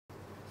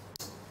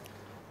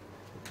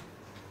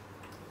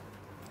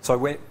So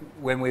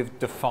when we've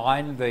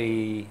defined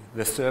the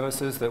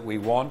services that we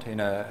want in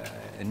a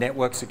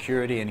network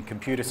security and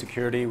computer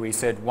security, we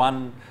said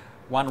one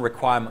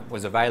requirement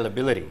was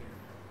availability.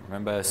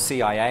 Remember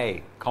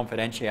CIA,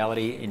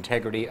 confidentiality,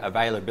 integrity,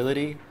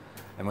 availability.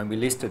 And when we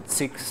listed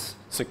 6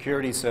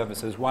 security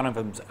services, one of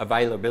them's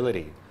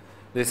availability.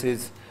 This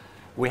is,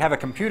 we have a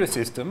computer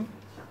system,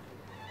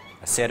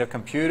 a set of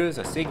computers,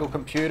 a single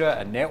computer,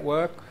 a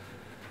network,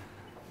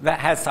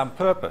 that has some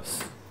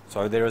purpose.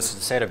 So there is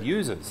a set of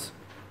users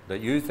that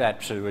use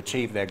that to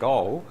achieve their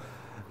goal.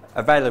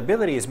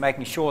 Availability is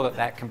making sure that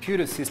that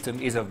computer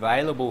system is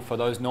available for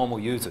those normal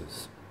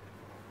users.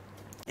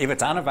 If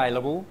it's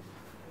unavailable,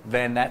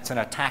 then that's an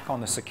attack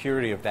on the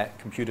security of that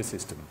computer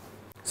system.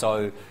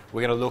 So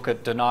we're going to look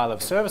at denial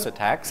of service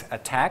attacks,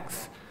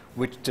 attacks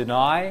which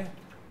deny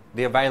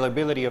the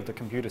availability of the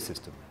computer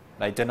system.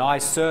 They deny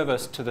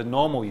service to the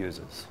normal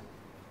users.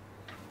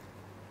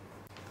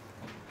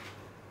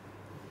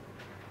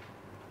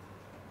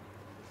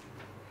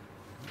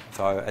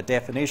 So a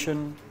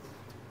definition,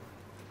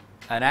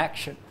 an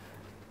action,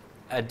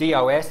 a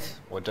DOS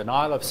or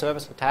denial of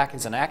service attack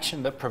is an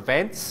action that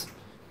prevents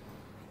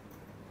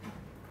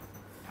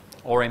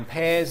or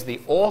impairs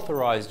the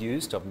authorized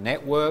use of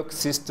network,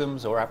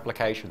 systems or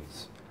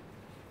applications.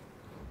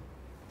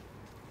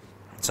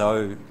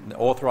 So the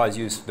authorized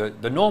use,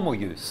 the normal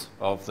use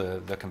of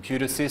the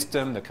computer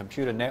system, the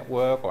computer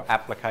network or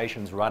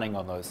applications running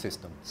on those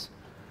systems.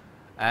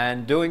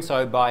 And doing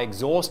so by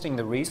exhausting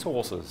the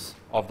resources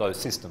of those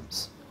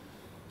systems.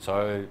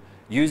 So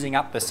using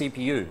up the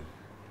CPU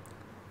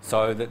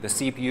so that the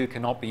CPU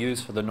cannot be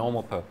used for the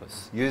normal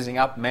purpose. Using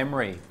up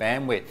memory,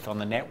 bandwidth on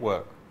the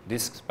network,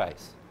 disk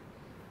space.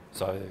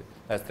 So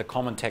that's the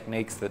common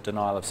techniques that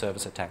denial of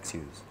service attacks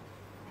use.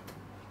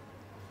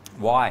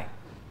 Why?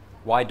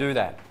 Why do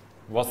that?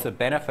 What's the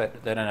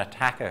benefit that an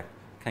attacker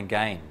can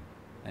gain?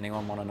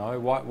 Anyone want to know?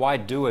 Why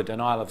do a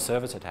denial of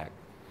service attack?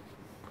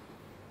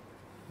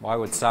 Why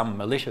would some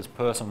malicious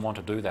person want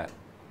to do that?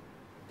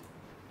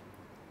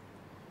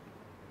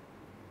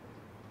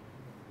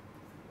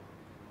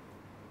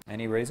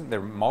 Any reason?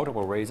 There are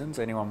multiple reasons.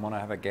 Anyone want to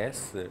have a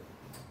guess?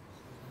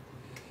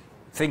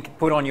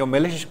 Put on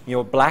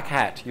your black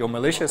hat, your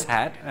malicious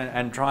hat,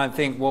 and try and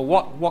think, well,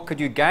 what could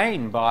you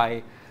gain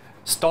by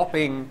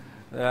stopping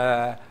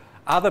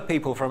other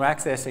people from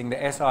accessing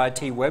the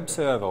SIT web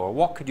server? Or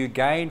what could you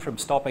gain from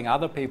stopping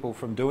other people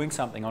from doing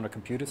something on a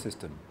computer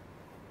system?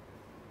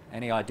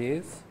 Any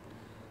ideas?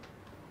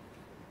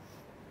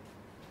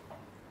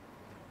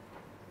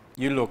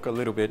 You look a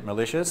little bit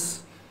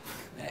malicious.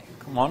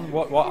 Come on,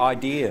 what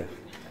idea?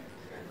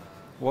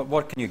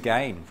 What can you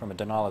gain from a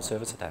denial of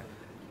service attack?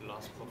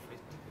 Lost profit.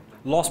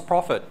 Lost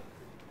profit.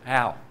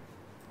 How?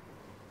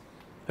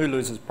 Who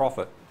loses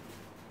profit?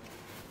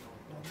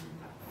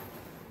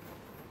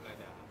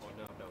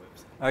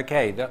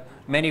 Okay,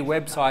 many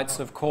websites,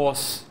 of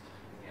course,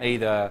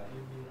 either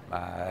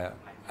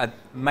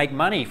make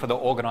money for the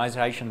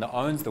organisation that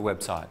owns the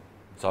website.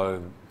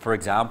 So, for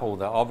example,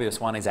 the obvious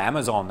one is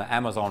Amazon. The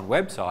Amazon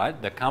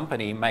website, the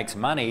company makes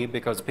money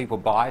because people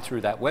buy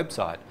through that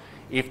website.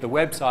 If the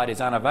website is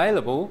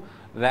unavailable,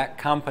 that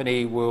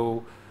company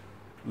will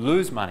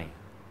lose money.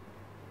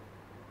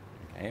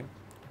 Okay?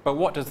 But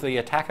what does the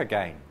attacker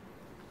gain?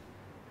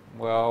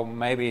 Well,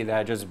 maybe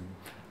they're just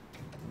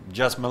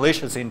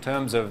malicious in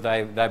terms of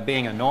they're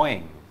being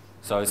annoying.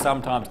 So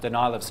sometimes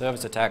denial of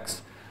service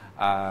attacks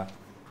are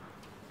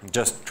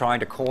just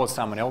trying to cause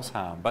someone else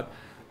harm. But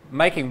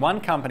making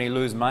one company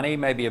lose money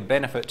may be a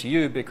benefit to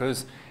you,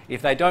 because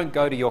if they don't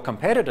go to your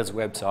competitor's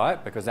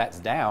website because that's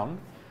down,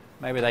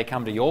 maybe they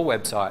come to your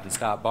website and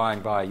start buying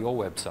via your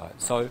website.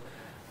 So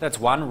that's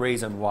one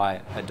reason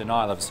why a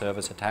denial of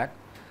service attack.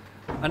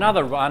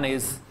 Another one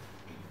is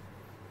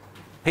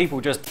people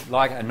just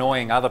like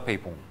annoying other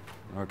people,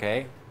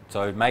 okay?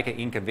 So make it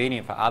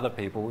inconvenient for other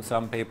people.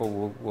 Some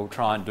people will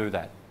try and do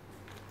that.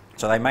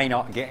 So they may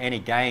not get any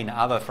gain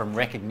other from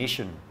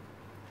recognition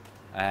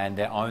and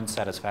their own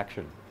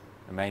satisfaction.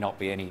 There may not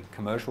be any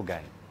commercial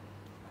gain.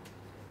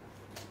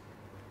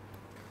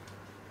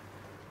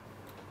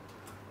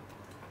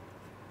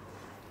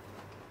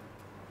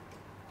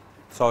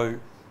 So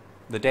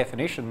the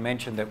definition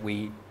mentioned that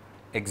we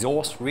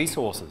exhaust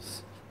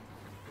resources.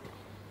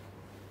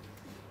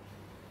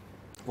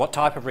 What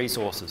type of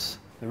resources?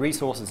 The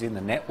resources in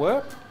the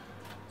network.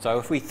 So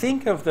if we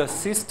think of the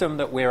system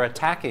that we're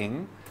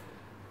attacking,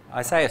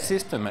 I say a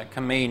system, it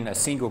can mean a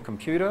single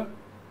computer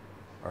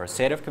or a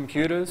set of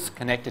computers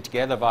connected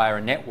together via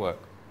a network.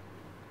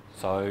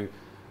 So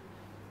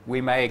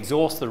we may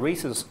exhaust the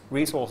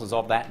resources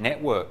of that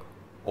network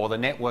or the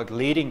network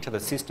leading to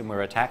the system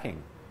we're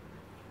attacking,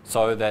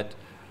 so that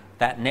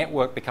that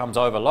network becomes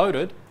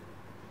overloaded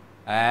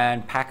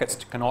and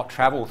packets cannot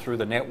travel through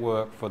the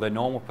network for their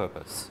normal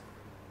purpose.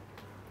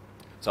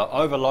 So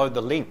overload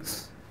the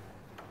links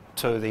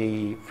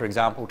to for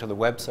example, to the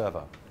web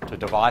server, to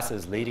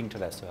devices leading to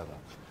that server,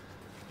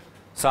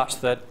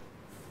 such that,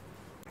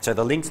 so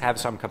the links have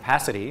some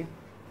capacity.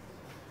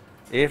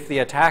 If the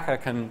attacker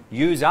can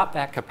use up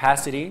that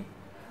capacity,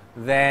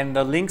 then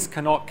the links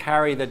cannot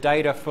carry the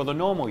data for the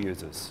normal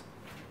users.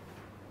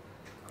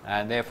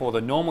 And therefore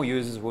the normal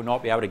users will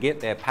not be able to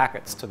get their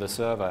packets to the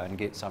server and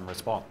get some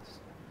response.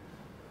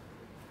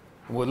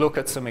 We'll look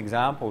at some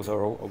examples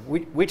or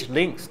which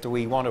links do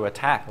we want to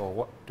attack or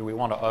what do we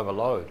want to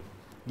overload.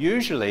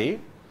 Usually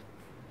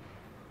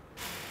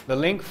the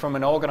link from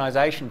an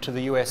organization to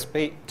the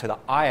USB to the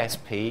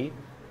ISP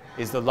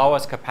is the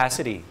lowest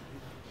capacity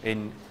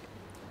in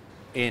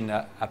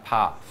a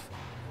path.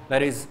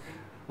 That is,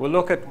 we'll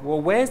look at,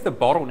 well, where's the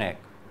bottleneck?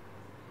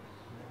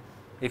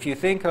 If you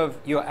think of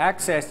you're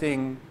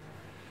accessing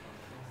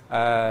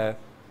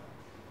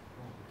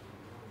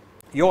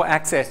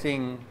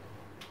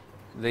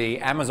the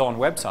Amazon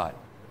website.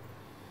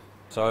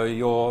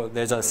 So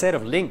there's a set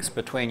of links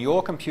between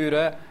your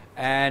computer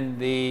and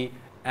the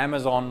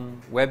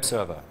Amazon web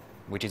server,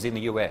 which is in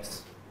the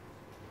US.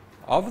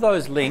 Of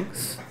those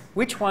links,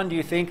 which one do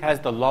you think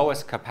has the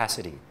lowest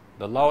capacity,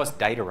 the lowest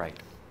data rate?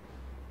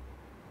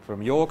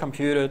 From your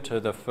computer to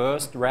the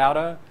first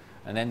router,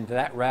 and then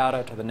that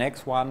router to the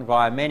next one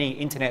via many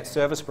internet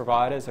service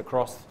providers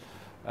across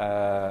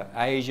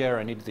Asia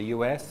and into the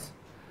US,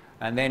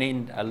 and then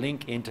in a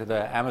link into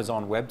the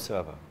Amazon web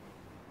server.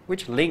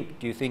 Which link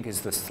do you think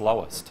is the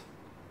slowest?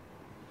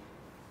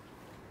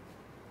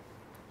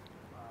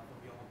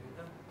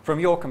 From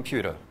your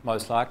computer,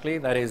 most likely.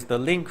 That is the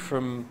link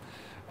from,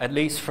 at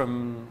least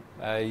from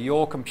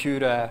your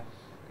computer,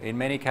 in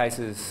many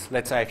cases,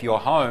 let's say if you're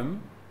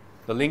home,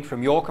 the link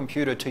from your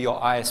computer to your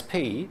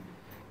ISP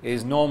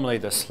is normally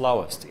the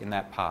slowest in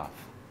that path.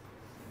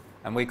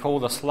 And we call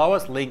the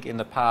slowest link in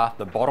the path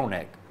the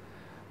bottleneck,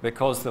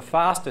 because the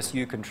fastest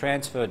you can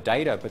transfer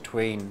data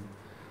between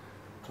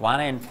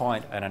one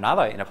endpoint and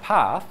another in a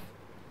path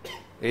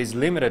is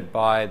limited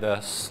by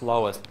the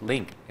slowest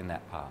link in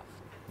that path,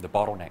 the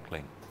bottleneck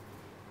link.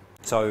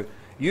 So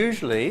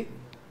usually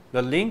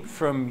the link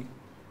from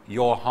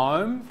your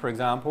home, for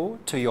example,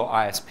 to your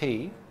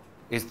ISP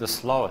is the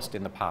slowest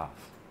in the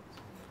path.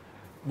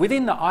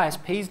 Within the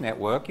ISP's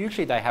network,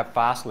 usually they have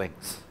fast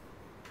links.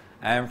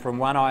 And from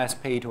one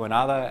ISP to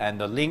another, and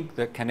the link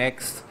that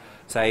connects,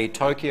 say,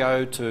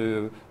 Tokyo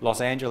to Los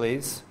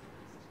Angeles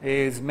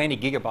is many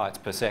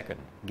gigabytes per second,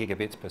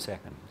 gigabits per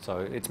second. So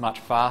it's much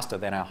faster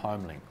than our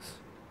home links.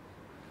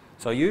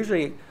 So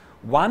usually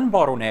one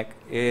bottleneck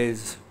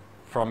is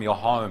from your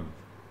home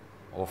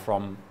or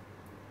from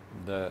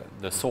the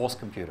source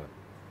computer.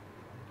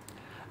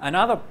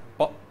 Another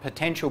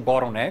potential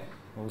bottleneck,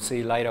 we'll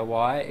see later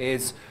why,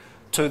 is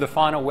to the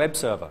final web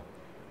server.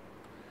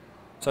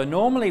 So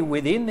normally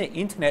within the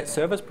internet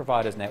service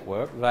providers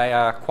network, they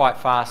are quite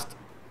fast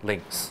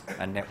links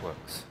and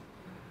networks.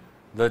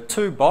 The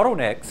two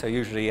bottlenecks are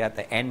usually at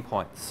the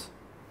endpoints,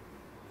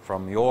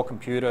 from your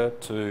computer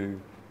to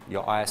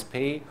your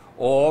ISP,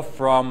 or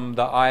from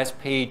the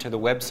ISP to the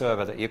web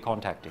server that you're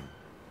contacting.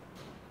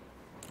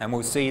 And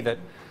we'll see that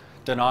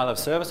denial of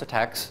service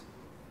attacks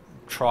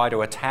try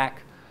to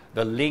attack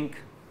the link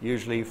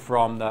usually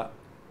from the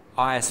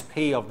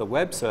ISP of the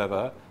web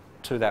server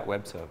to that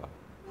web server.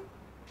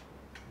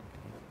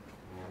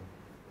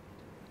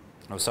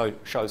 I'll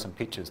show some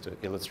pictures to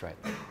illustrate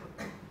that.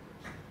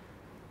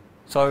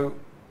 So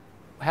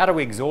how do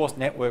we exhaust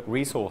network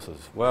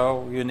resources?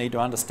 Well, you need to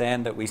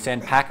understand that we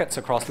send packets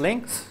across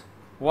links.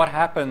 What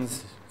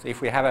happens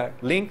if we have a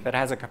link that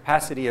has a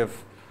capacity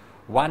of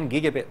 1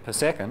 gigabit per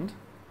second?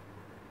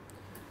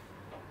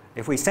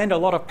 If we send a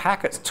lot of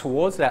packets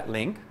towards that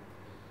link,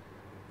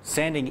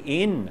 sending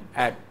in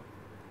at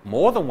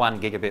more than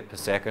 1 gigabit per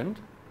second,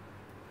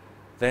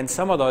 then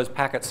some of those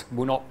packets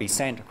will not be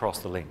sent across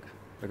the link.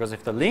 Because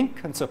if the link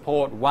can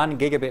support 1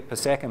 gigabit per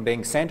second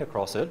being sent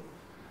across it,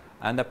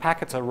 and the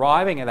packets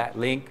arriving at that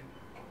link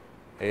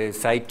is,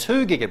 say,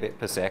 2 gigabit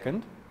per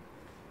second,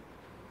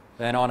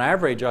 then on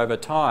average over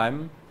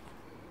time,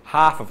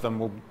 half of them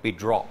will be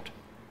dropped.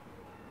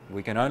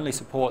 We can only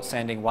support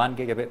sending 1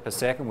 gigabit per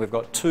second. We've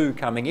got 2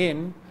 coming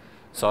in,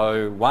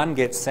 so 1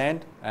 gets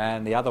sent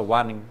and the other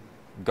 1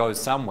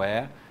 goes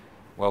somewhere.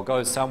 Well,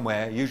 goes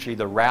somewhere, usually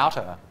the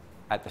router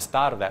at the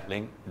start of that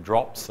link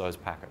drops those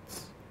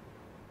packets,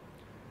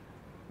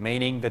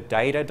 meaning the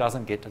data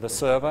doesn't get to the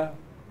server,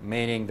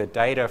 meaning the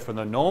data from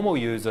the normal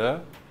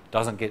user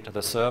doesn't get to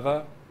the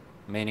server,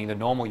 meaning the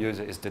normal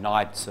user is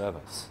denied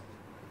service.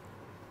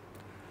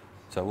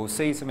 So we'll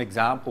see some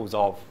examples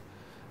of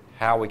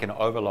how we can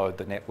overload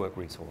the network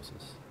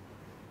resources.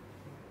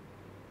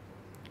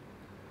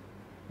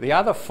 The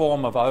other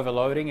form of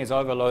overloading is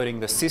overloading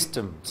the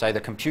system, say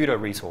the computer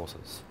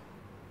resources.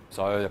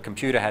 So the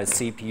computer has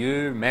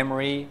CPU,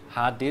 memory,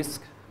 hard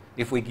disk.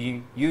 If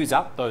we use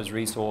up those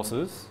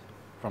resources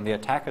from the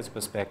attacker's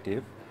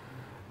perspective,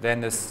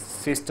 then the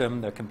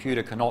system, the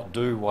computer, cannot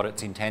do what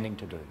it's intending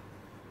to do.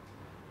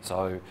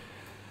 So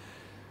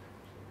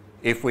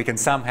if we can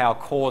somehow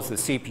cause the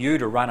CPU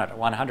to run at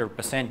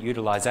 100%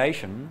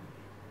 utilization,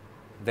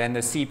 then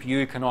the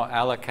CPU cannot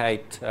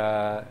allocate,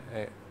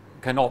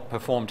 cannot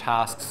perform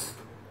tasks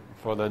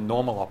for the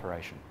normal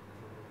operation.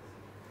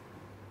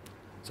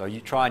 So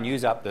you try and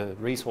use up the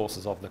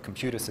resources of the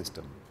computer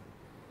system.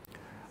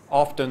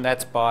 Often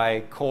that's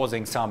by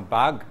causing some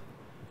bug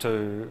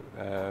to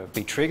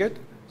be triggered,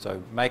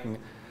 so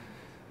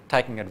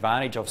taking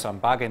advantage of some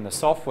bug in the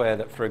software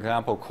that, for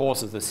example,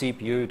 causes the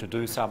CPU to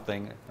do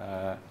something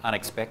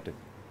unexpected.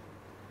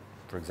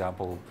 For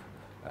example,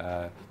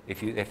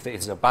 if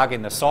there's a bug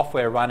in the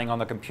software running on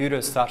the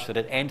computer such that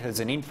it enters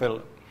an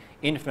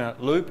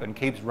infinite loop and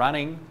keeps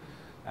running,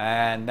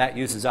 and that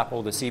uses up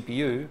all the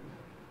CPU,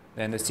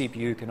 then the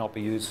CPU cannot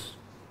be used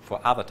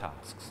for other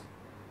tasks.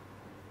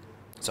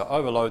 So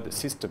overload the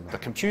system, the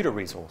computer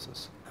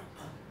resources.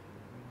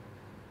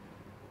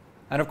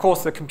 And of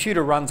course, the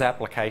computer runs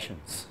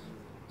applications.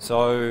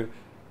 So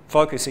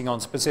focusing on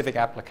specific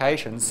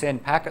applications,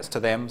 send packets to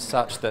them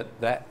such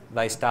that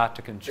they start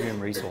to consume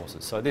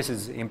resources. So this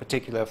is in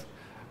particular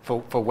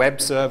for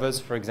web servers,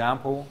 for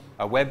example.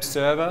 A web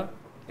server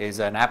is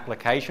an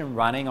application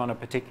running on a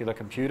particular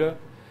computer.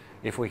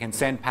 If we can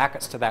send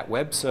packets to that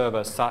web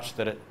server such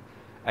that it,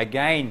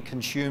 again,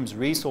 consumes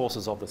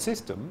resources of the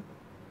system,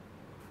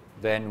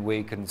 then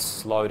we can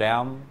slow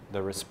down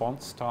the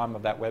response time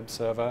of that web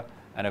server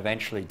and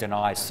eventually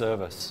deny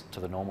service to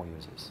the normal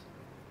users.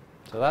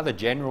 So they're the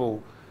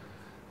general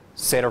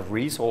set of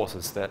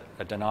resources that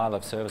a denial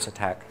of service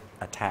attack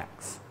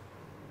attacks.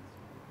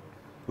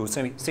 We'll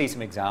see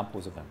some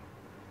examples of them.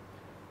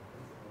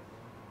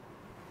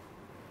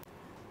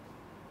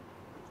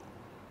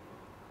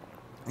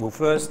 We'll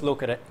first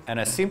look at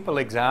a simple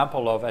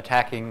example of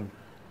attacking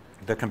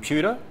the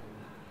computer,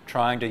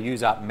 trying to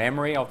use up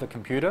memory of the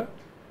computer.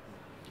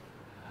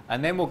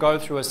 And then we'll go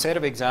through a set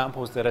of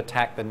examples that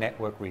attack the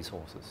network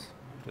resources.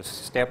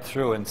 Just step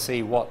through and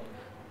see what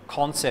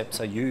concepts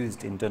are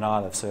used in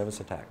denial of service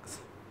attacks.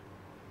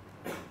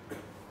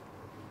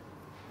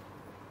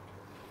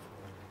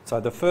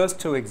 So the first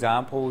two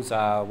examples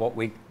are what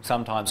we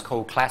sometimes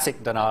call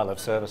classic denial of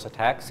service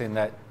attacks, in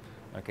that,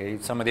 okay,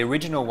 some of the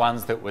original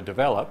ones that were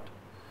developed,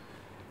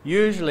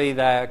 usually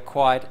they're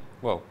quite,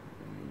 well,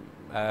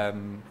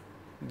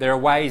 there are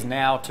ways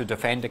now to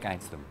defend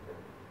against them.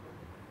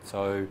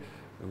 So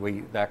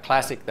they're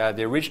classic, they're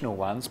the original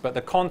ones, but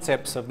the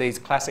concepts of these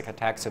classic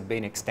attacks have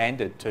been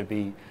extended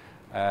to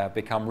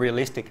become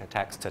realistic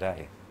attacks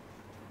today.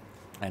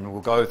 And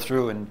we'll go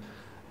through and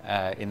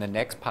in the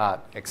next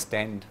part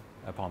extend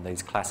upon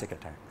these classic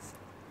attacks.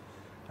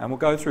 And we'll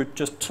go through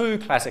just two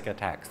classic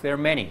attacks. There are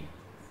many.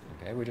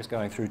 Okay, we're just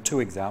going through two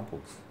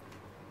examples.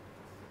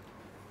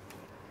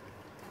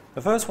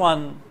 The first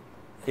one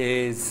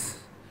takes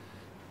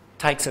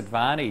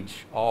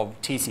advantage of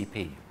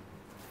TCP.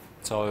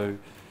 So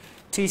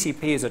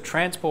TCP is a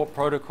transport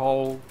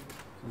protocol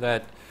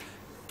that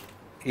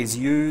is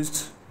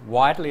used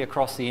widely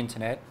across the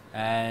internet,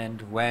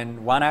 and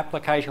when one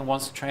application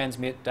wants to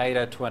transmit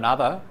data to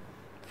another,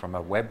 from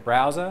a web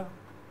browser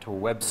to a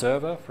web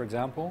server, for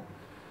example,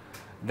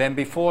 then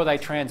before they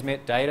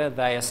transmit data,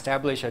 they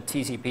establish a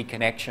TCP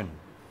connection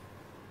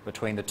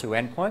between the two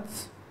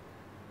endpoints,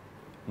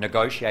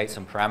 negotiate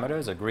some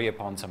parameters, agree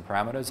upon some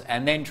parameters,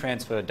 and then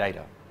transfer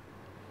data.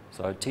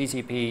 So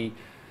TCP,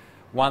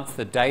 once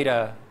the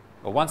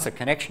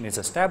connection is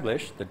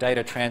established, the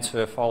data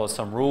transfer follows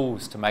some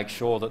rules to make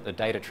sure that the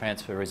data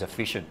transfer is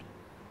efficient,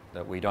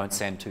 that we don't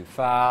send too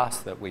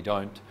fast, that we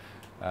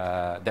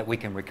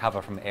can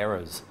recover from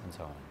errors, and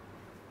so on.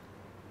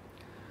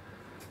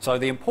 So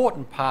the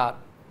important part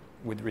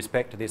with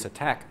respect to this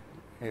attack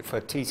for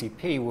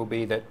TCP will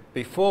be that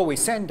before we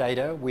send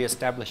data, we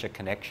establish a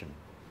connection.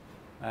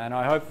 And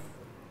I hope,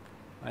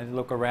 I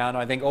look around,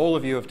 I think all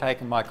of you have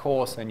taken my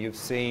course and you've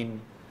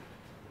seen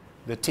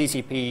the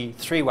TCP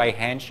three-way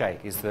handshake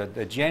is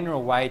the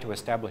general way to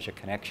establish a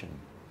connection.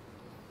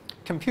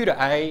 Computer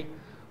A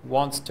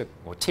wants to,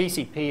 or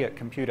TCP at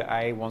computer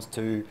A wants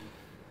to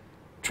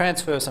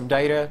transfer some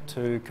data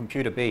to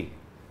computer B.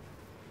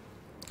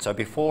 So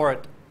before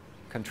it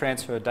can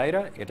transfer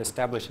data, it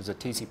establishes a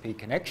TCP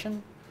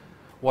connection.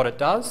 What it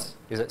does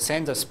is it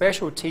sends a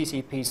special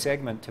TCP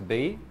segment to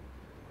B,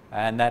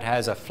 and that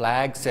has a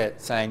flag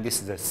set saying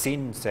this is a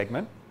SYN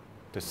segment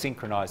to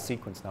synchronize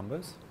sequence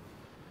numbers.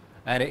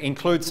 And it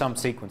includes some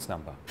sequence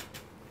number.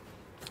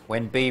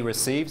 When B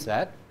receives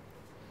that,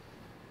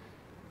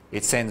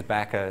 it sends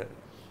back a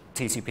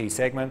TCP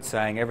segment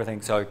saying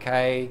everything's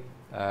okay,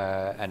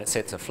 and it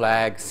sets a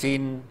flag,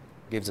 SYN,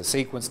 gives a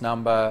sequence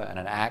number, and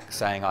an ACK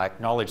saying I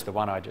acknowledge the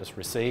one I just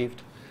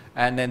received.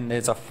 And then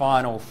there's a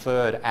final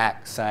third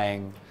ACK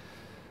saying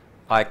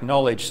I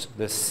acknowledge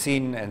the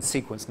SYN and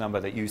sequence number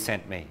that you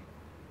sent me.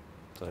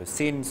 So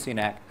SYN, SYN,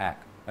 ACK,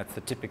 ACK. That's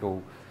the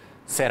typical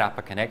set up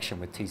a connection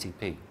with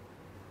TCP.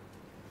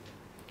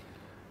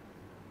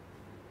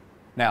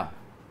 Now,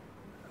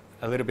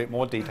 a little bit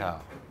more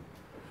detail.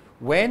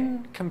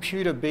 When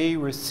computer B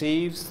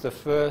receives the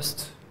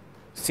first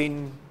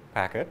SYN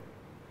packet,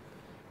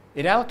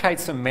 it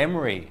allocates some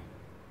memory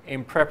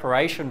in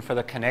preparation for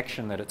the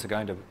connection that it's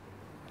going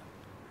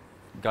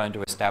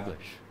to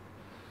establish.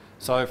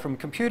 So from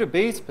computer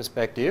B's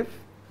perspective,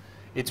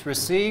 it's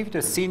received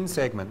a SYN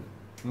segment,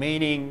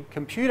 meaning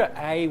computer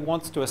A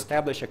wants to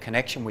establish a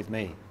connection with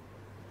me.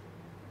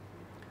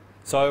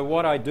 So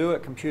what I do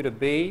at computer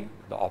B,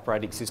 the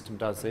operating system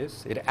does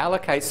this, it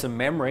allocates some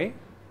memory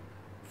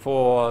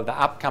for the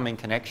upcoming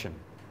connection.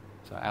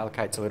 So it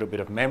allocates a little bit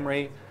of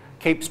memory,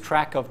 keeps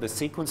track of the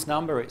sequence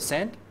number it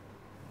sent,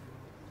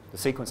 the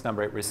sequence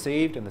number it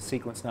received, and the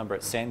sequence number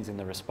it sends in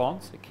the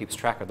response. It keeps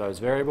track of those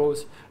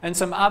variables, and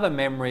some other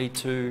memory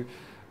to,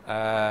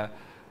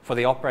 for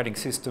the operating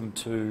system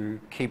to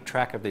keep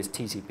track of this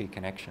TCP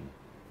connection.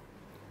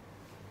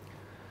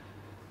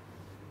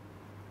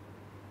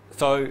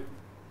 So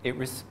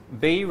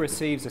B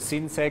receives a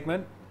SYN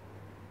segment,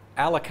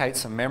 allocates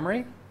some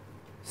memory,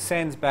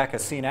 sends back a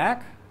SYN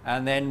ACK,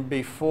 and then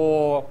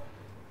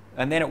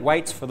it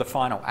waits for the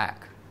final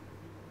ACK.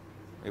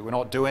 It will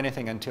not do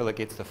anything until it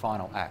gets the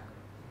final ACK.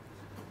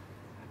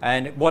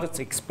 And what it's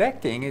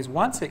expecting is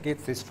once it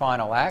gets this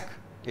final ACK,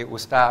 it will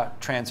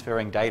start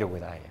transferring data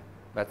with A.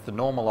 That's the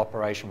normal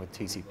operation with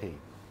TCP.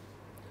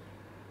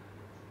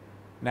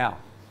 Now,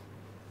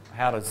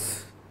 how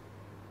does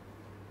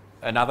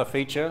another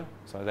feature,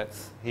 so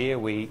that's here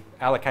we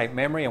allocate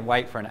memory and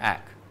wait for an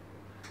ACK.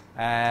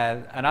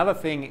 And another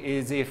thing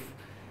is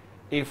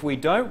if we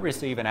don't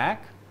receive an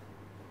ACK,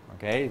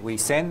 okay, we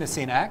send the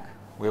SYN ACK,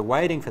 we're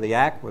waiting for the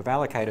ACK, we've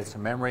allocated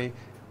some memory,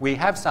 we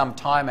have some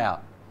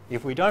timeout.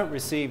 If we don't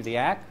receive the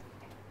ACK,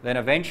 then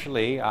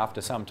eventually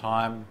after some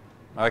time,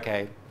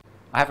 okay,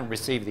 I haven't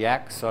received the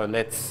ACK, so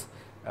let's,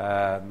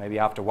 maybe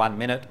after 1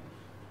 minute,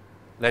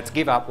 let's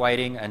give up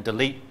waiting and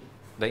delete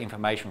the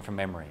information from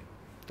memory.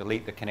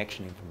 Delete the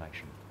connection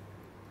information.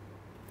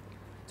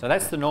 So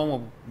that's the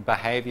normal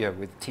behavior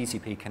with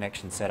TCP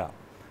connection setup.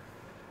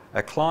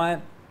 A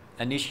client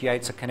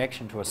initiates a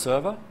connection to a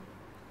server.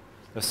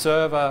 The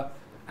server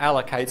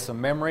allocates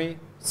some memory,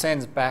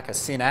 sends back a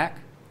SYN ACK,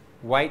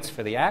 waits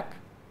for the ACK.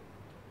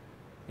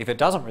 If it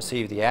doesn't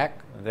receive the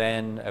ACK,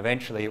 then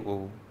eventually it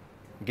will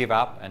give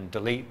up and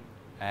delete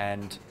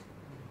and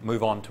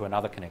move on to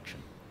another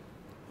connection.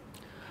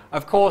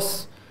 Of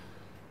course,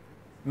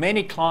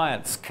 many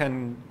clients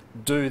can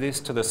do this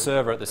to the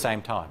server at the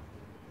same time.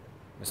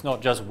 It's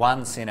not just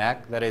one SYN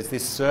ACK, that is,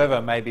 this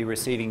server may be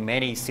receiving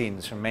many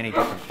SYNs from many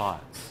different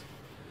clients.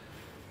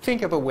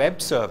 Think of a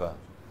web server.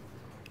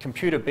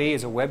 Computer B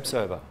is a web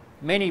server.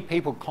 Many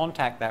people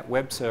contact that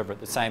web server at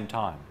the same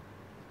time.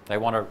 They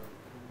want to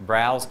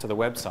browse to the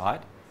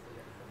website.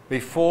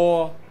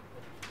 Before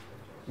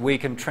we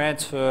can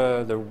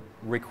transfer the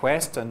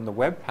request and the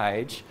web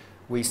page,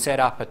 we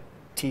set up a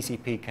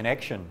TCP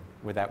connection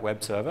with that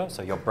web server.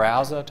 So your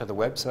browser to the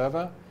web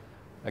server,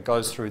 it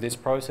goes through this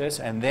process,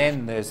 and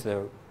then there's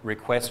the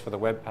request for the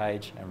web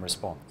page and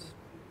response.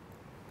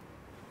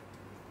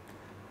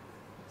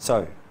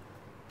 So,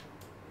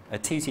 a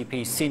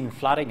TCP SYN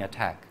flooding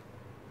attack.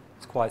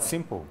 It's quite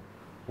simple.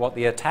 What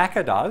the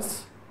attacker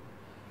does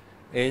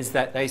is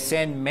that they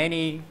send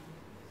many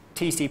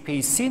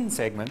TCP SYN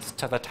segments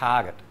to the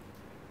target.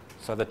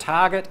 So the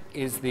target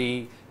is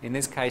in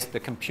this case, the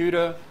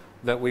computer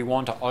that we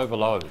want to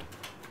overload,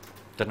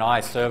 deny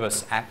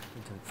service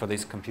for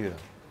this computer.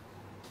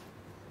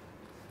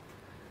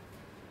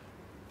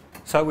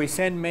 So we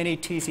send many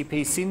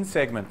TCP SYN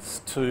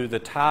segments to the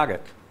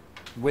target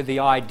with the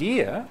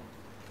idea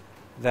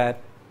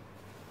that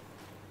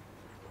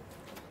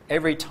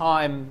every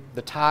time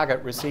the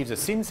target receives a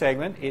SYN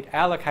segment, it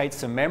allocates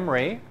some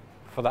memory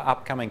for the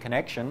upcoming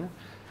connection,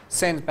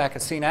 sends back a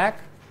SYN ACK,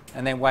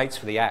 and then waits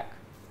for the ACK.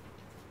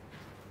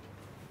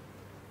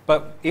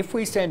 But if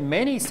we send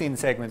many SYN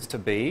segments to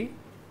B,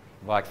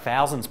 like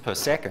thousands per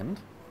second,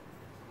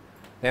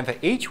 then for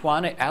each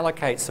one it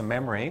allocates some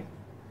memory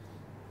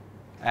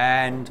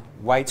and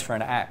waits for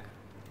an ACK.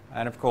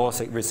 And of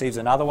course it receives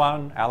another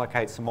one,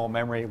 allocates some more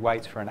memory,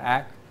 waits for an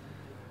ACK.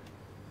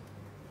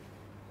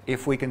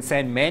 If we can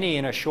send many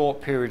in a short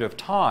period of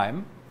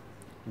time,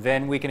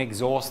 then we can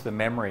exhaust the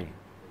memory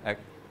at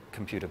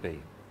computer B.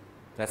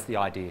 That's the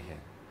idea here.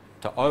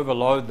 To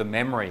overload the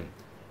memory,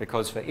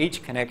 because for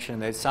each connection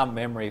there's some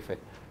memory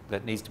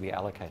that needs to be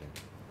allocated.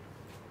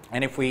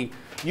 And if we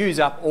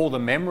use up all the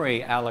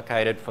memory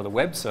allocated for the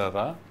web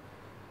server,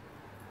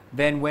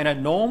 then when a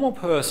normal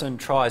person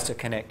tries to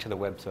connect to the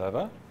web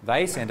server,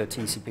 they send a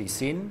TCP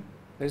SYN.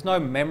 There's no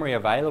memory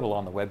available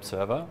on the web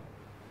server,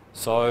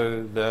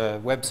 so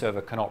the web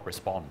server cannot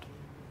respond.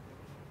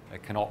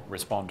 It cannot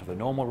respond to the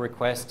normal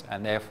request,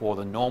 and therefore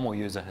the normal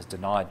user has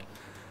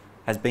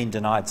been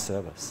denied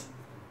service.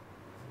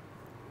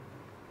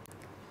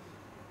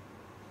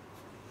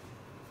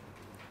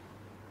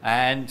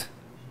 And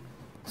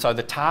so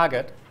the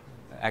target,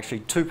 actually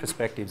two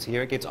perspectives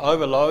here, it gets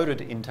overloaded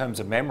in terms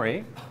of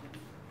memory.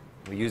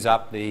 We use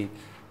up the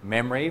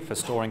memory for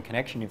storing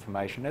connection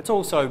information. It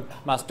also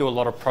must do a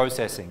lot of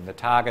processing. The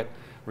target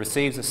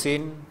receives a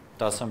SYN,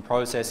 does some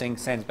processing,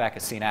 sends back a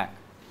SYN ACK.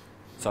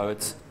 So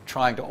it's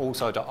trying to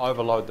also to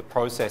overload the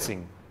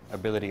processing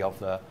ability of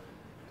the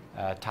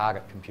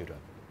target computer,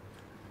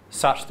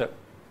 such that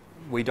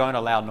we don't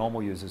allow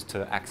normal users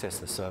to access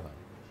the server.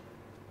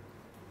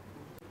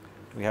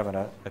 We have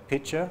a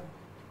picture.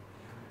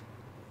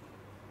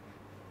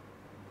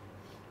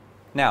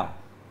 Now,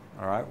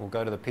 all right, we'll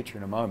go to the picture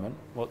in a moment.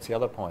 What's the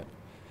other point?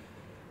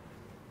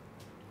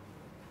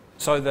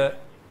 So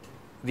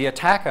the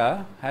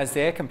attacker has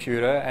their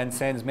computer and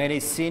sends many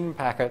SYN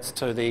packets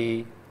to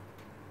the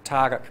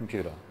target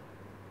computer.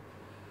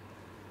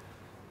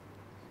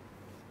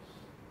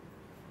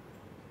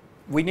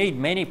 We need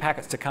many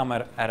packets to come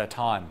at a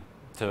time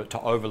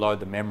to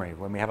overload the memory.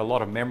 When we have a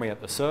lot of memory at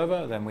the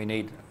server, then we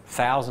need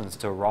thousands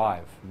to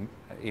arrive,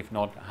 if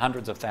not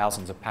hundreds of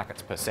thousands of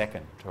packets per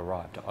second to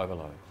arrive, to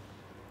overload.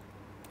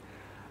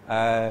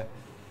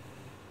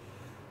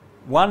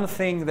 One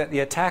thing that the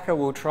attacker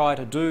will try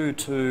to do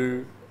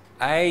to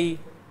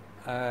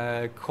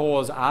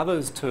cause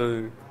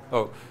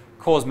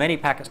cause many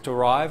packets to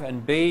arrive,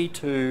 and B,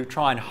 to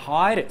try and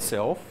hide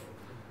itself,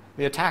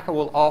 the attacker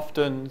will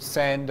often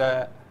send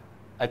a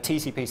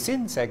TCP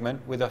SYN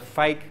segment with a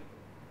fake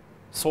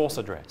source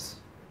address.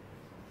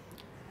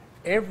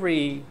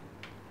 Every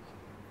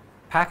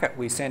packet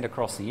we send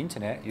across the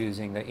internet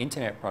using the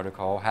internet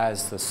protocol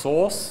has the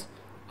source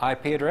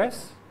IP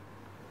address,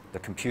 the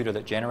computer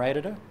that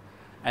generated it,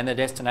 and the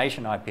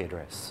destination IP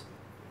address,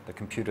 the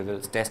computer that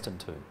it's destined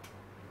to.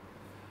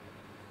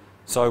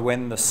 So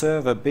when the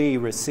server B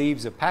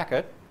receives a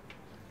packet,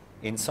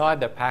 inside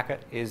the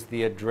packet is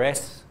the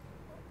address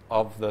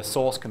of the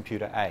source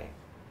computer A,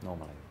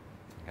 normally.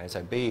 Okay,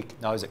 so B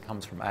knows it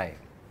comes from A.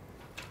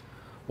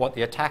 What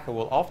the attacker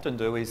will often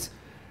do is,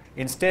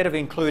 instead of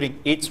including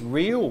its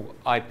real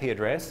IP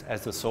address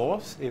as the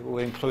source, it will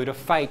include a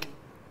fake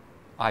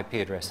IP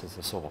address as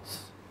the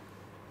source.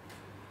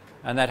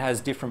 And that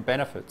has different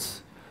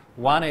benefits.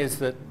 One is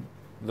that,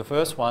 the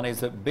first one is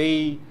that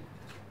B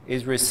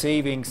is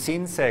receiving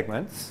SYN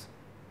segments,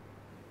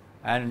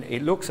 and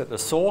it looks at the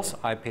source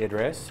IP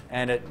address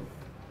and it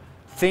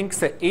thinks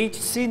that each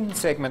SYN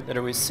segment that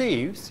it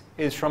receives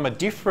is from a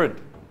different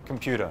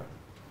computer.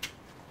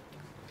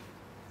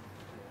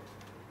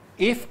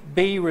 If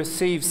B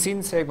receives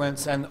SYN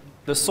segments and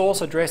the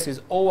source address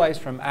is always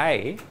from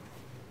A,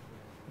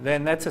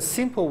 then that's a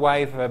simple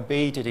way for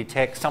B to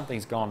detect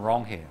something's gone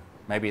wrong here.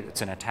 Maybe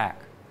it's an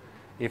attack.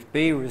 If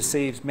B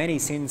receives many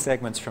SYN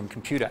segments from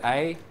computer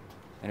A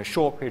in a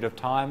short period of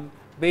time,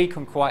 B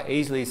can quite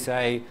easily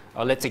say,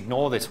 oh, let's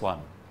ignore this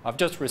one. I've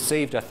just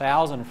received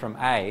 1,000 from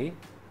A.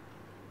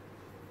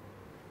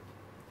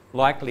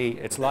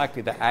 It's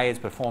likely that A is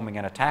performing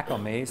an attack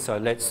on me, so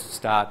let's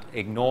start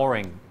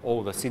ignoring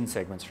all the SYN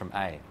segments from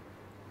A.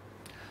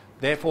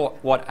 Therefore,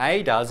 what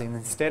A does,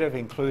 instead of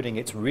including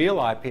its real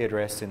IP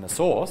address in the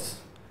source,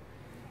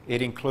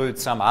 it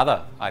includes some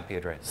other IP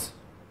address.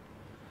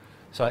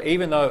 So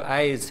even though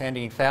A is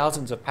sending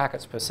thousands of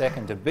packets per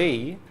second to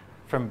B,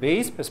 from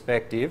B's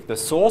perspective, the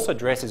source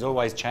address is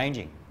always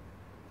changing.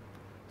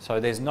 So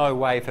there's no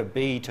way for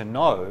B to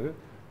know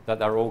that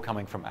they're all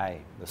coming from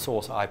A. The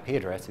source IP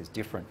address is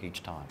different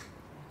each time.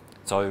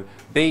 So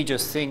B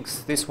just thinks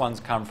this one's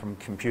come from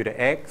computer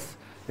X,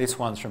 this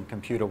one's from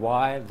computer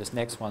Y, this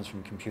next one's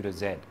from computer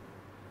Z,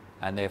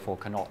 and therefore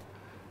cannot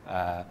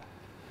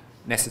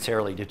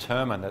necessarily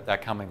determine that they're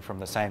coming from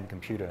the same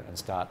computer and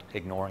start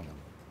ignoring them.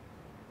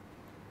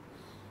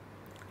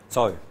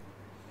 So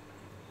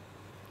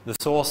the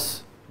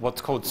source,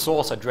 what's called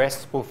source address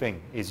spoofing,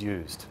 is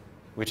used,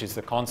 which is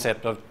the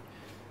concept of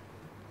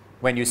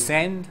when you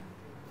send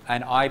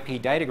an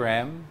IP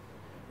datagram,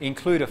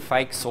 include a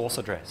fake source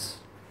address.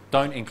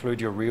 Don't include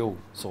your real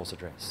source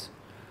address.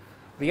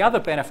 The other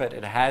benefit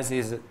it has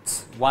is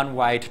it's one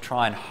way to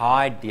try and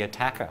hide the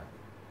attacker.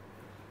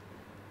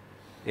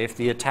 If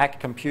the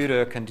attacked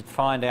computer can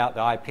find out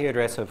the IP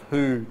address of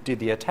who did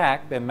the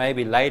attack, then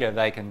maybe later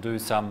they can do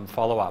some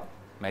follow-up,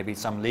 maybe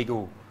some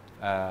legal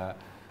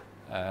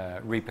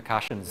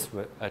repercussions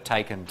are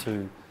taken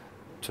to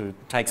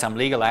take some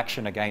legal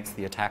action against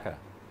the attacker.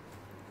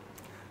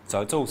 So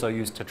it's also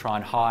used to try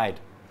and hide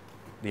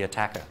the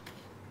attacker.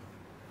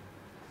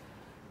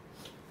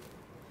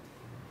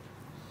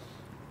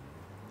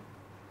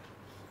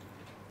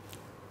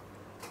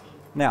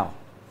 Now,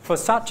 for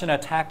such an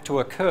attack to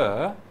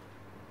occur,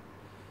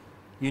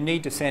 you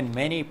need to send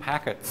many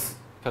packets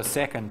per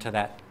second to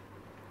that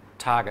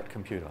target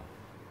computer.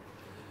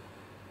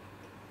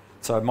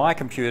 So my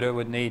computer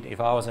would need,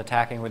 if I was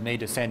attacking, would need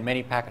to send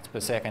many packets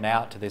per second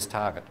out to this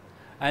target.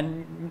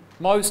 And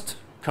most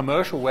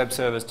commercial web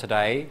servers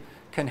today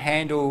can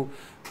handle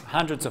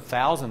hundreds of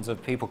thousands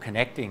of people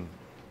connecting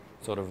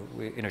sort of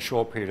in a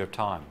short period of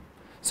time.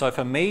 So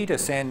for me to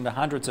send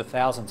hundreds of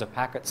thousands of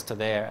packets to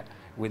there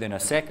within a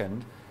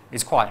second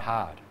is quite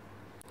hard.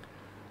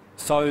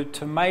 So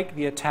to make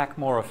the attack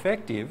more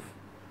effective,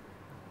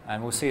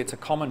 and we'll see it's a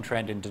common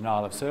trend in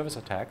denial of service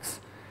attacks,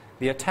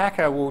 the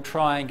attacker will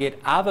try and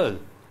get other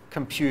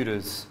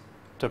computers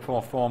to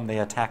perform the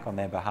attack on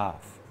their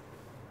behalf.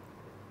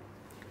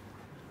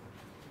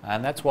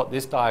 And that's what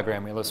this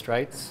diagram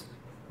illustrates.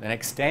 An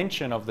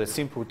extension of the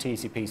simple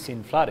TCP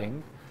SYN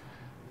flooding.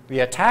 The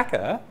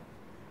attacker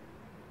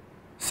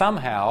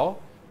somehow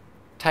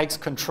takes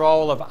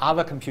control of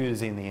other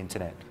computers in the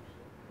internet.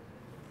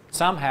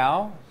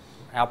 Somehow,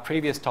 our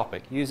previous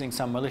topic, using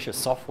some malicious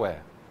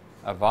software,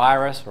 a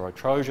virus or a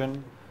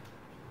Trojan,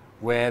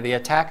 where the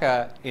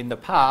attacker in the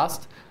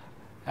past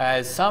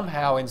has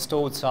somehow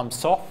installed some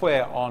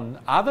software on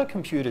other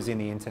computers in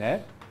the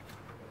internet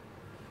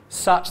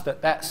such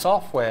that that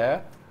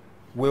software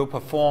will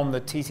perform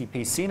the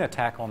TCP/SYN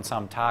attack on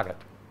some target.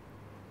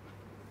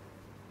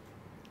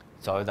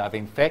 So they've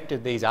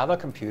infected these other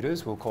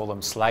computers, we'll call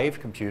them slave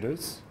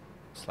computers,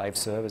 slave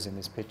servers in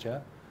this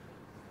picture.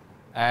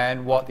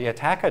 And what the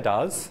attacker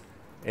does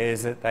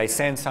is that they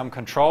send some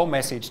control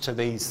message to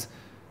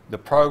the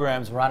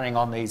programs running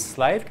on these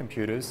slave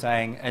computers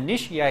saying,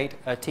 initiate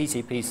a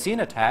TCP/SYN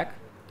attack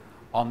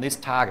on this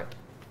target.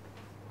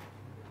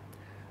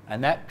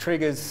 And that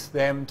triggers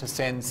them to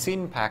send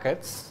SYN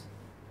packets.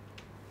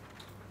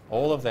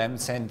 All of them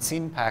send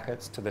SYN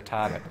packets to the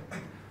target.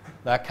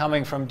 They're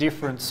coming from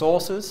different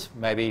sources,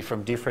 maybe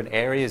from different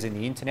areas in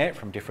the internet,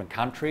 from different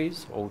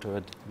countries, all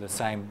to the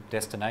same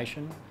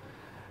destination.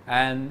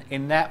 And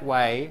in that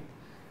way,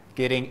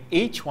 getting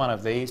each one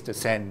of these to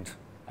send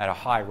at a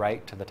high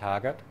rate to the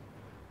target,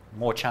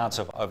 more chance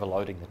of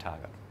overloading the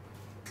target.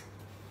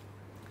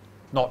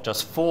 Not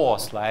just 4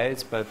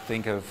 slaves, but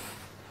think of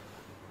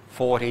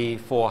 40,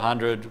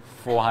 400,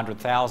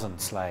 400,000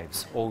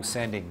 slaves all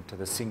sending to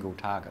the single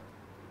target.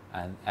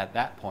 And at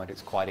that point,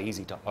 it's quite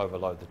easy to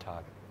overload the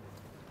target.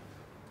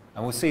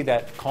 And we'll see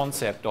that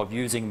concept of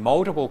using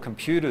multiple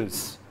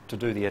computers to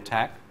do the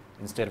attack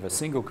instead of a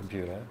single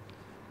computer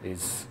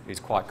is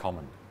quite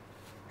common.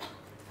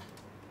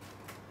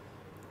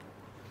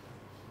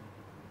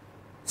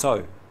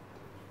 So,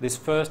 this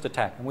first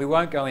attack, and we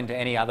won't go into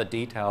any other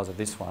details of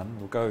this one,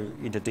 we'll go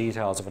into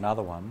details of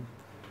another one,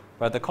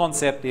 but the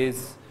concept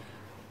is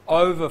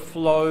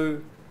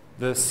overflow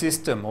the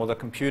system or the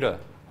computer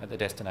at the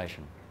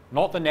destination.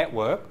 Not the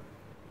network,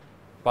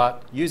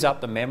 but use up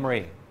the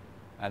memory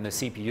and the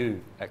CPU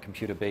at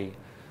computer B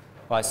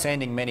by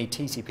sending many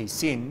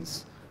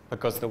TCP/SYNs,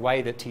 because the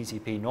way that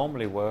TCP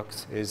normally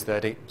works is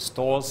that it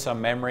stores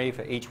some memory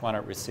for each one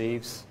it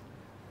receives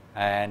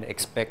and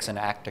expects an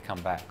ACK to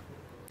come back.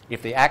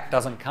 If the ACK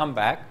doesn't come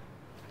back,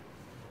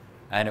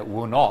 and it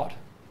will not,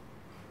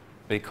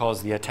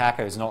 because the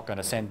attacker is not going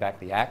to send back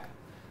the ACK,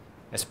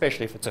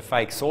 especially if it's a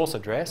fake source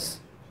address,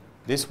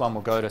 this one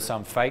will go to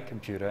some fake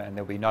computer and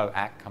there'll be no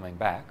ACK coming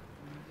back.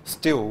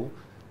 Still,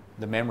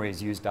 the memory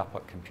is used up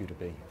at computer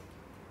B.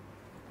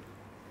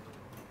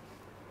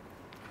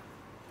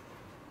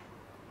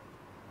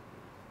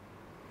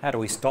 How do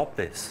we stop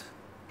this?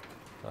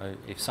 So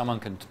if someone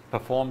can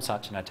perform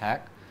such an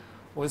attack,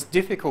 well, it's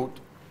difficult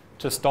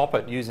to stop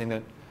it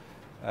using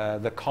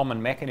the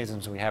common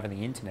mechanisms we have in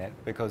the internet,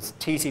 because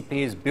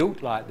TCP is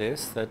built like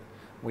this, that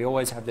we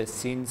always have this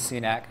SYN,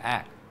 SYN-ACK,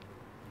 ACK.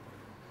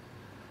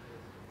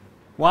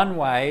 One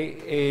way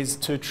is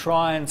to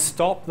try and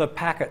stop the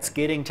packets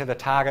getting to the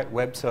target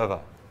web server.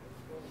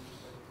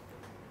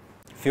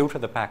 Filter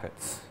the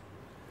packets.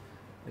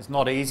 It's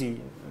not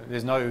easy,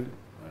 there's no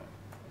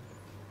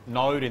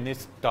node in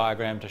this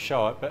diagram to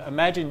show it, but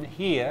imagine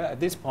here, at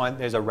this point,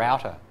 there's a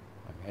router,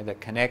 okay, that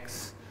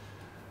connects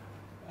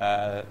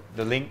the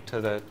link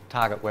to the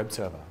target web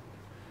server.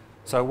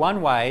 So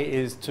one way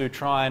is to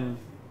try and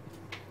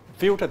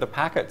filter the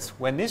packets.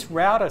 When this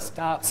router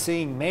starts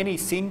seeing many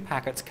SYN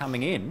packets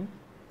coming in,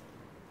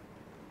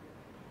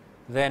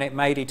 then it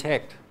may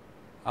detect,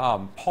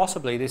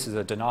 possibly this is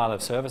a denial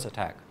of service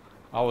attack.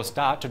 I will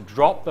start to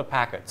drop the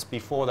packets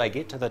before they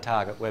get to the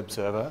target web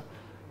server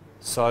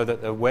so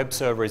that the web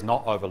server is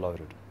not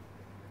overloaded.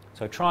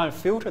 So try and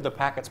filter the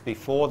packets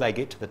before they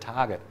get to the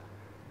target.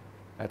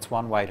 That's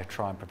one way to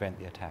try and prevent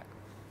the attack.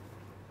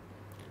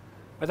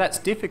 But that's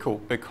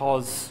difficult,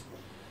 because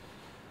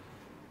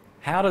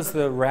how does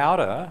the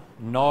router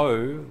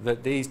know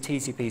that these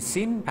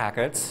TCP/SYN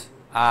packets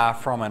are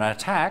from an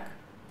attack,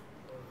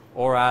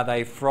 or are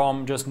they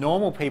from just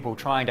normal people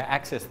trying to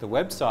access the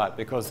website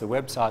because the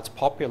website's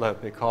popular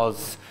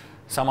because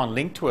someone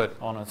linked to it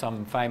on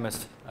some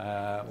famous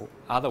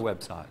other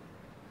website?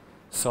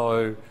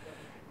 So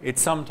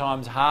it's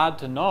sometimes hard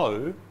to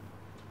know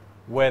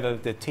whether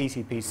the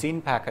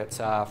TCP/SYN packets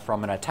are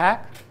from an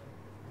attack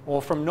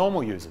or from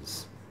normal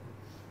users.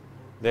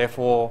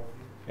 Therefore,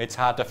 it's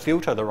hard to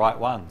filter the right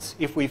ones.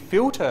 If we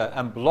filter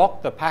and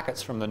block the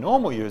packets from the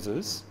normal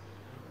users,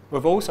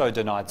 we've also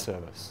denied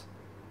service.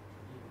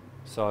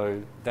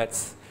 So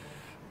that's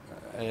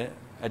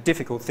a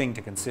difficult thing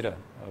to consider,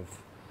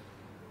 of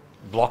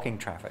blocking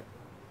traffic.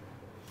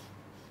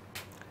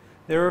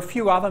 There are a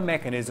few other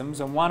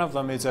mechanisms, and one of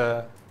them is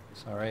a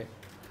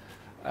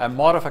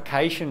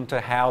modification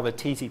to how the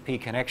TCP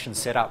connection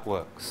setup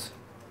works,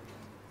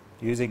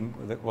 using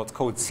what's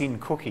called SYN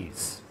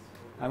cookies.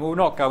 And we'll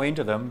not go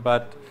into them,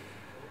 but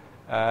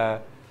the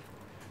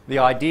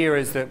idea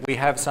is that we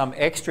have some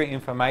extra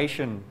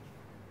information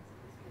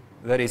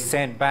that is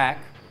sent back,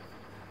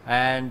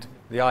 and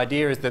the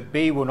idea is that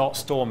B will not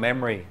store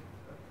memory,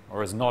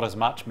 or is not as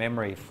much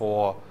memory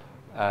for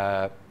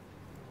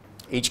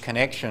each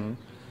connection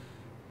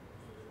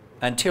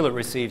until it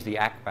receives the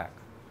ACK back.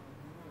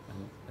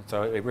 And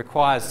so it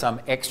requires some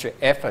extra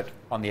effort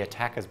on the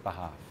attacker's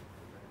behalf.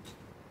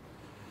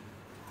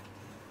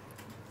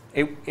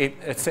 It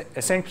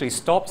essentially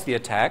stops the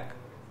attack.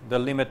 The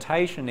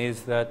limitation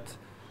is that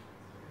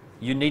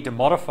you need to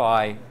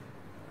modify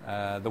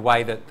the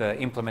way that the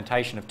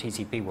implementation of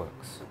TCP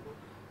works.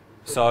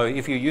 So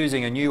if you're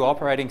using a new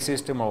operating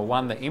system or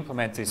one that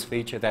implements this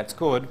feature, that's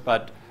good,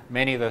 but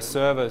many of the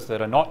servers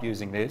that are not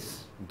using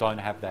this don't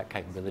have that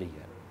capability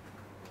yet.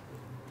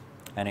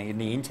 And in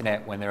the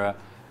internet, when there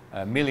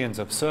are millions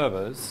of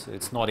servers,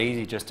 it's not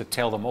easy just to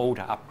tell them all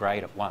to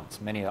upgrade at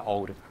once. Many are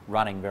old,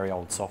 running very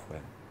old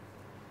software.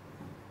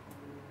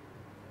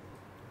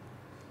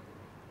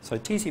 So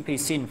TCP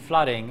SYN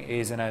flooding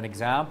is an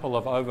example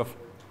of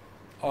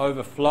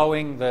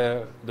overflowing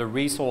the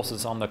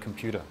resources on the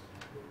computer.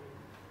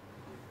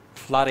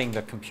 Flooding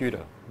the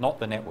computer, not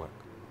the network.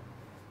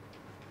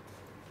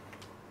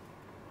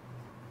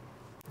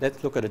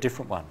 Let's look at a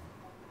different one.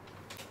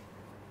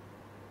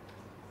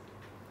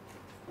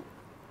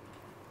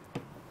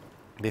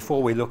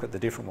 Before we look at the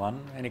different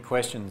one, any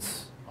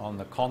questions on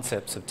the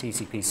concepts of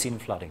TCP SYN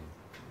flooding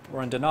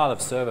or in denial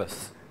of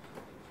service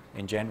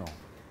in general?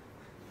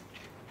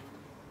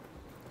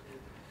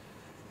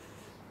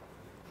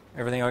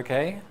 Everything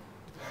okay?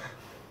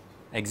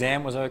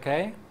 Exam was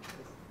okay?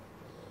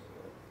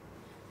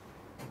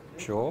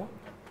 Sure?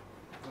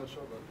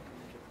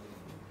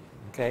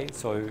 Okay,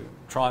 so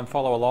try and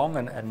follow along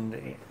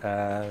and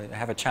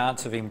have a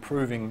chance of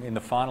improving in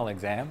the final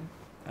exam.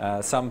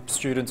 Some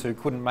students who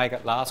couldn't make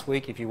it last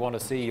week, if you want to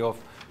see your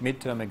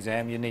midterm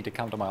exam, you need to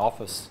come to my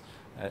office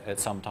at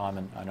some time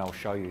and I'll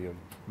show you your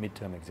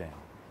midterm exam.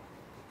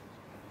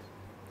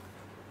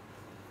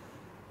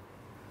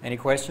 Any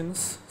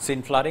questions?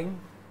 SYN flooding?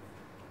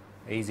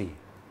 Easy.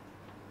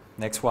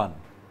 Next one,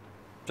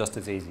 just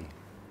as easy.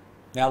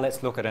 Now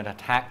let's look at an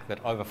attack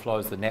that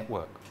overflows the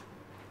network.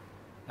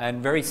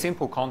 And very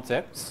simple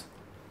concepts,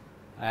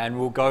 and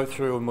we'll go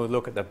through and we'll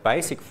look at the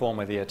basic form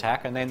of the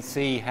attack and then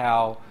see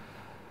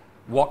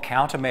what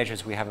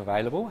countermeasures we have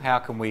available, how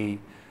can we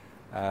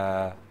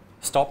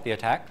stop the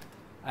attack,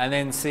 and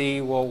then see,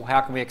 well,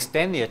 how can we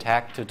extend the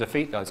attack to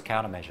defeat those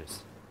countermeasures,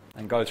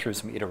 and go through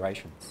some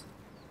iterations.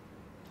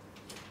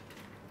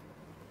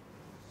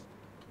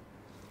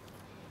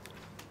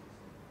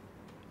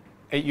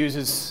 It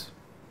uses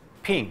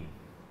ping.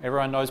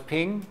 Everyone knows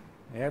ping?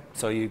 Yep.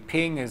 So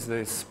ping is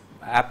this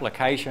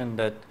application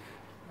that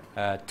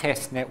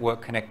tests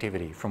network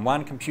connectivity. From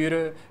one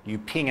computer, you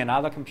ping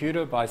another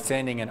computer by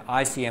sending an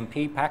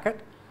ICMP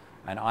packet,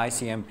 an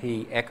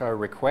ICMP echo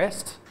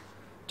request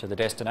to the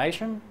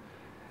destination,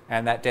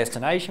 and that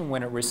destination,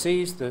 when it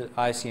receives the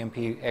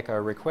ICMP echo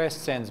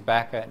request, sends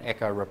back an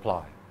echo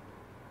reply.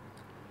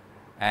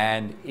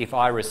 And if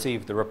I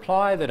receive the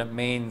reply, then it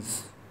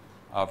means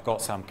I've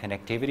got some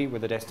connectivity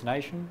with the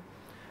destination.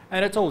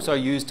 And it's also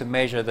used to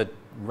measure the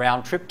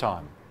round trip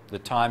time, the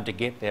time to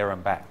get there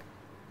and back.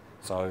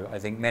 So I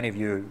think many of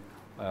you,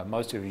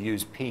 most of you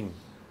use ping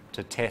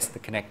to test the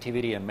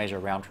connectivity and measure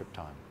round trip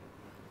time.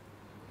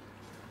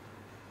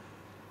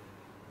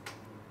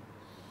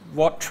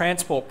 What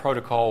transport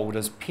protocol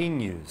does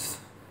ping use?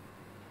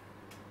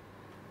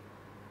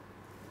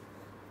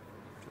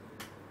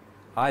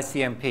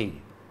 ICMP.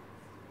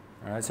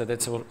 All right, so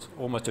that's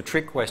almost a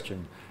trick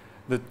question.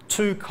 The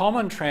two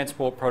common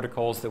transport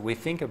protocols that we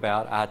think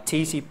about are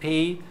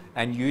TCP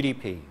and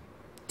UDP.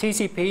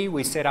 TCP,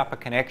 we set up a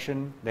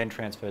connection, then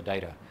transfer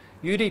data.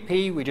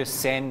 UDP, we just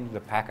send the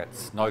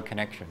packets, no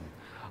connection.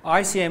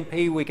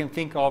 ICMP, we can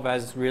think of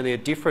as really a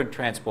different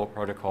transport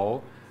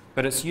protocol,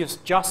 but it's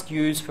just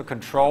used for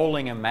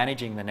controlling and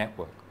managing the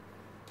network.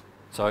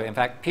 So in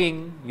fact,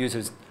 ping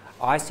uses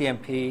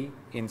ICMP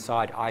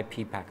inside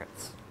IP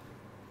packets.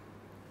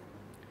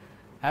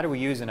 How do we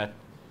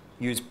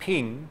use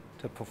ping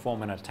to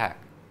perform an attack?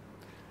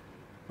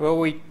 Well,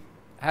 we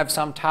have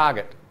some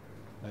target.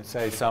 Let's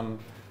say some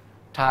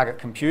target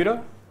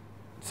computer,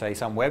 say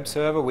some web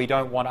server we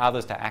don't want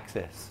others to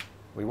access.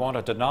 We want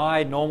to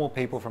deny normal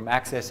people from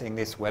accessing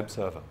this web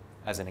server,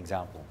 as an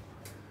example.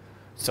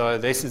 So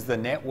this is the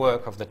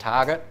network of the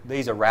target.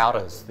 These are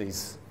routers.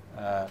 This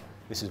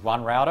is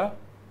one router.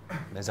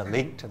 There's a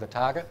link to the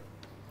target.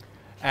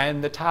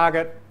 And the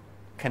target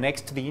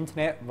connects to the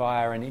internet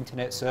via an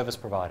internet service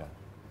provider.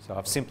 So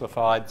I've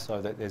simplified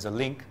so that there's a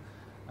link.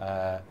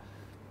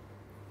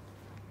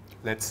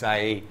 Let's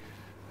say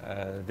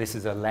this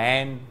is a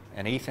LAN,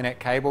 an Ethernet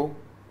cable,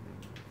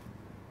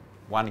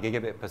 1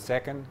 gigabit per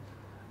second,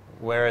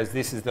 whereas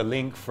this is the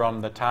link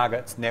from the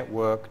target's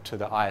network to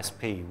the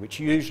ISP, which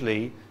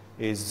usually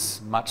is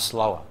much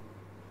slower.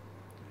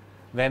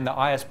 Then the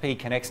ISP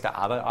connects to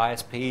other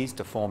ISPs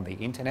to form the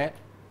internet.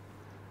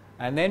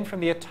 And then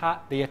from the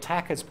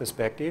attacker's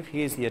perspective,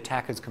 here's the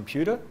attacker's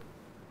computer,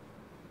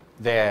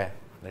 their,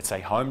 let's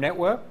say, home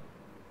network,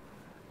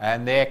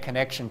 and their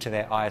connection to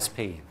their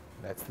ISP.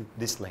 That's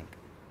this link.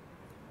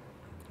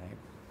 Okay.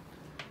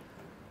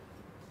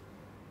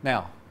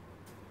 Now,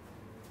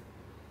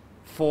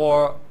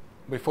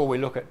 before we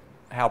look at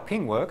how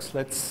ping works,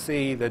 let's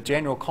see the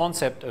general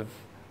concept of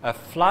a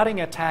flooding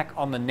attack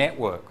on the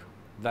network.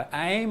 The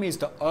aim is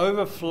to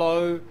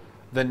overflow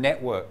the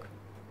network.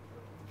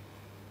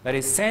 That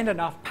is, send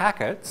enough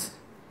packets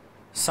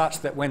such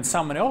that when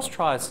someone else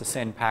tries to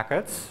send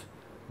packets,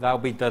 they'll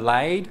be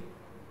delayed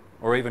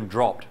or even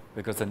dropped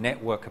because the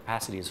network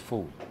capacity is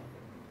full.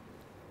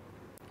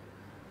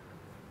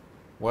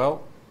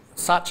 Well,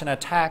 such an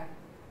attack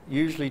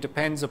usually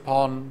depends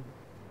upon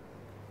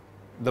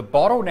the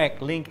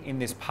bottleneck link in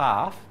this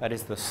path, that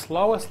is the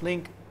slowest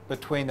link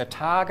between the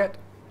target,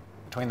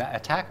 between the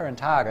attacker and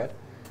target,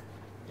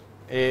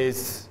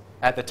 is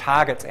at the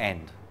target's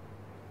end.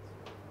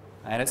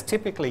 And it's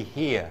typically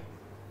here,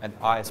 an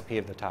ISP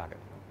of the target.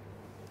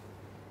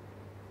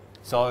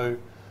 So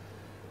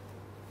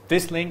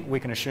this link we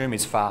can assume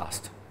is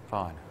fast,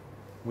 fine.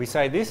 We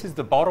say this is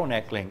the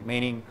bottleneck link,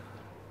 meaning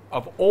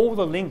of all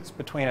the links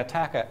between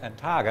attacker and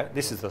target,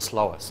 this is the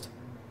slowest.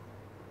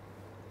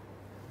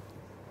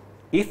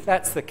 If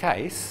that's the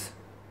case,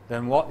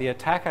 then what the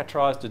attacker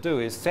tries to do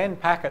is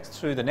send packets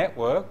through the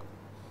network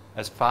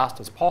as fast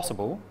as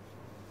possible,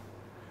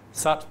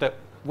 such that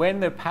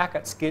when the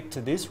packets get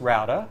to this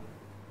router,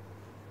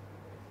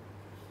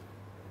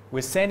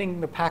 we're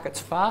sending the packets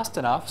fast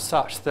enough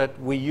such that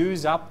we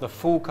use up the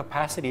full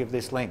capacity of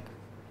this link.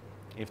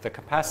 If the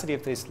capacity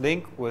of this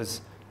link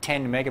was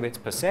 10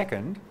 megabits per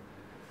second,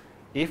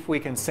 if we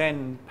can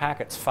send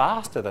packets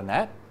faster than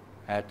that,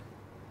 at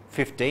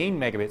 15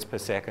 megabits per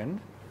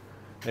second,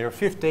 there are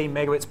 15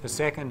 megabits per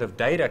second of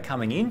data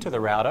coming into the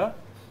router.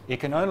 It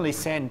can only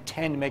send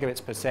 10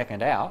 megabits per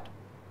second out.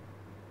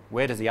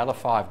 Where does the other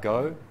 5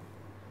 go?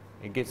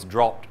 It gets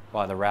dropped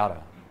by the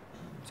router.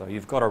 So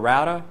you've got a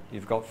router,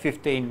 you've got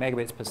 15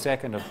 megabits per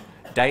second of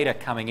data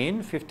coming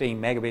in,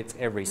 15 megabits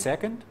every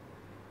second.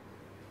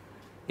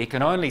 It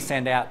can only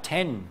send out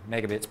 10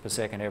 megabits per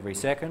second every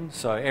second,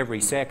 so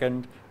every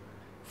second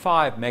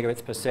 5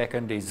 megabits per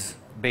second is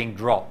being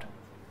dropped.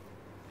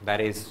 That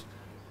is,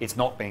 it's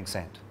not being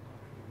sent.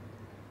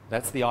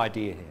 That's the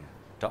idea here,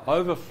 to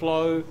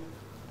overflow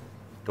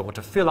or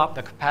to fill up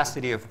the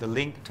capacity of the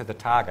link to the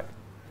target,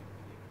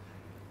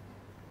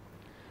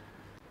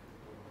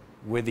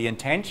 with the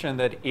intention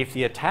that if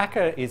the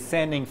attacker is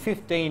sending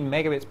 15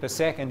 megabits per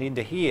second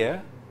into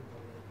here,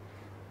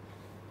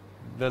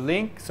 the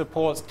link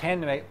supports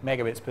 10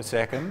 megabits per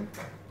second,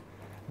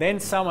 then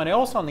someone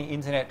else on the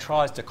internet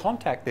tries to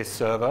contact this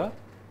server,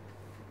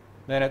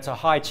 then it's a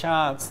high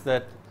chance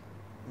that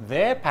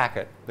their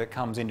packet that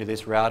comes into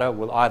this router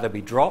will either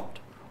be dropped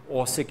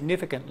or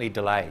significantly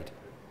delayed.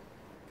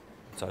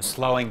 So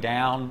slowing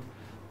down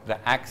the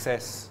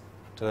access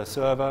to the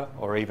server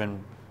or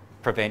even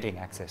preventing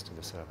access to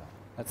the server.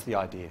 That's the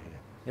idea here.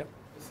 Yep.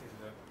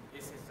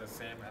 This is the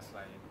same as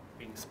like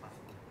ping spike.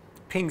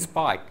 Ping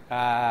spike.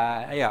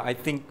 Yeah, I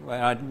think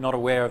I'm not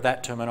aware of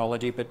that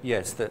terminology, but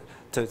yes,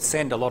 to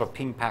send a lot of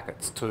ping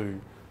packets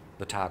to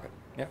the target.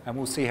 Yeah, and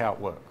we'll see how it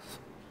works.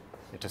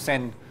 Yeah, to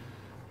send,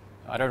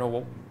 I don't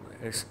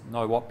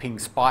know what ping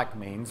spike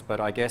means, but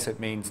I guess it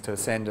means to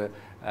send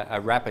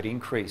a rapid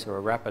increase or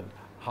a rapid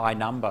high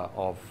number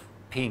of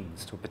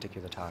pings to a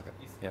particular target.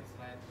 It's Yep.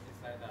 like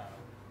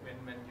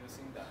when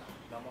using the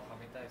normal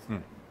computer, it's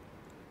like,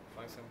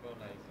 for example,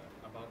 like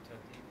about 30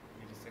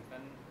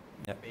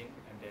 milliseconds Yep. ping,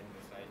 and then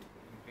it's like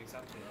increase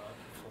up to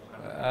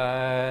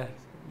 400.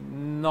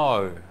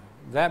 No,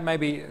 that may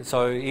be,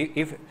 so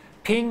if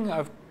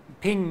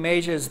ping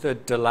measures the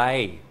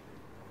delay.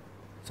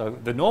 So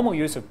the normal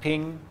use of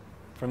ping,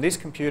 from this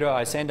computer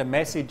I send a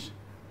message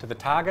to the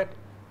target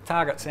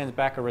sends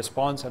back a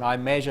response, and I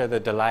measure the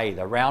delay,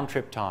 the round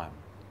trip time,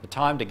 the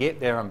time to get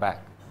there and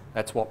back.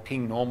 That's what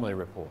ping normally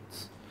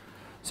reports.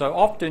 So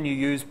often you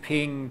use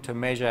ping to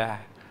measure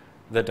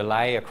the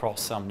delay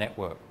across some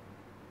network.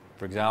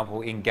 For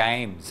example, in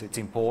games, it's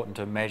important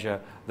to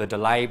measure the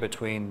delay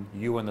between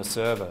you and the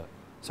server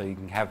so you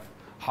can have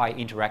high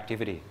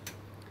interactivity.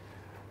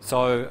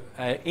 So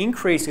an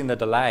increase in the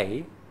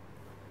delay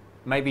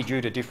may be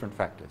due to different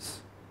factors.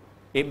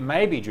 It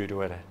may be due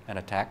to an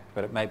attack,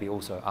 but it may be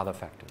also other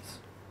factors.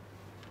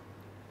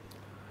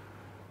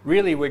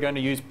 Really, we're going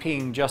to use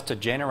ping just to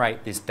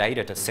generate this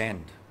data to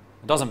send.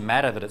 It doesn't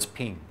matter that it's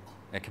ping.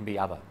 It can be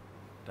other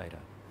data.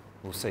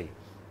 We'll see.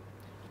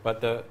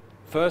 But the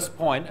first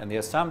point and the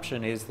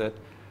assumption is that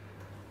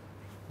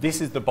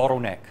this is the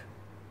bottleneck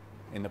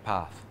in the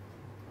path.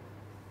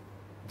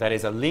 That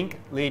is, a link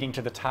leading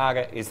to the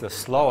target is the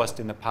slowest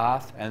in the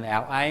path, and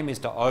our aim is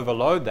to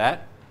overload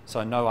that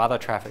so no other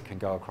traffic can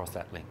go across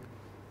that link.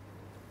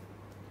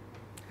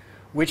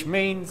 Which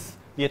means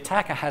the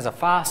attacker has a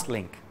fast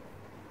link.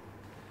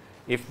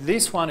 If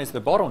this one is the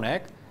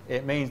bottleneck,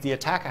 it means the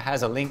attacker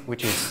has a link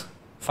which is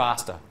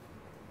faster.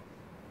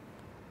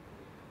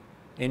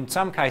 In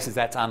some cases,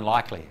 that's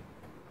unlikely.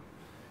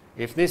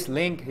 If this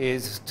link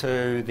is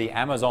to the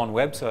Amazon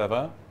web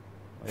server,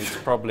 it's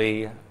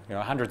probably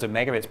hundreds of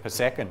megabits per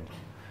second,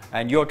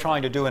 and you're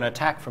trying to do an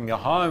attack from your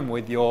home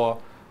with your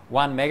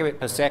 1 megabit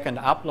per second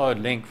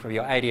upload link from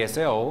your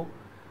ADSL,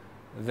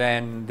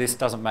 then this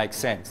doesn't make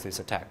sense, this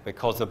attack,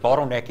 because the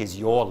bottleneck is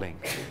your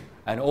link.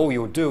 And all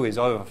you'll do is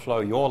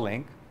overflow your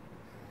link,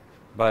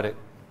 but it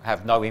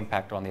have no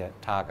impact on the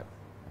target.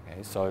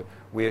 Okay, so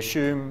we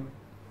assume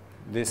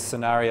this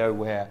scenario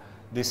where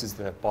this is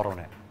the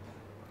bottleneck.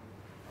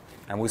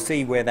 And we'll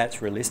see where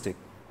that's realistic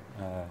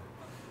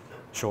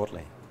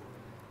shortly.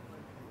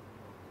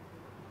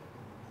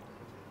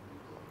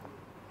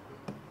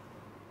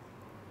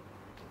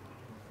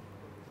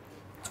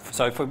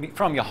 So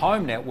from your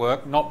home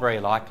network, not very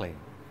likely.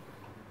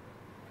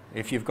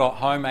 If you've got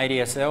home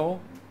ADSL,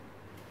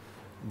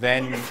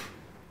 then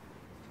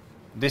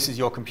this is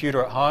your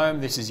computer at home,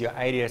 this is your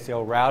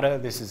ADSL router,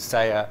 this is,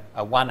 say,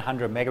 a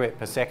 100 megabit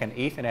per second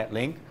Ethernet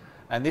link,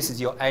 and this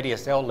is your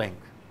ADSL link.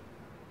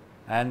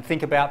 And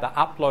think about the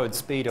upload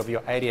speed of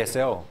your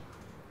ADSL,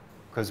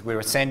 because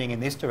we're sending in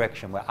this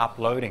direction, we're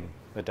uploading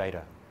the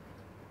data.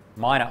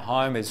 Mine at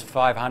home is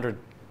 500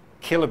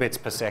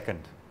 kilobits per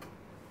second,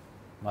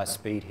 my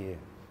speed here.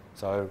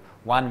 So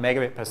 1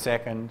 megabit per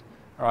second,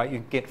 all right, you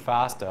can get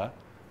faster,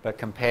 but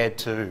compared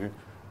to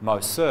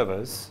most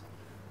servers,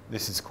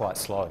 this is quite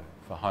slow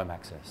for home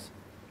access.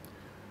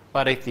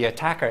 But if the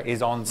attacker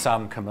is on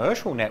some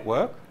commercial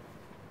network,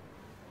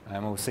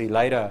 and we'll see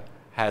later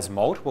has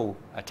multiple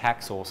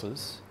attack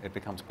sources, it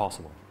becomes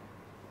possible.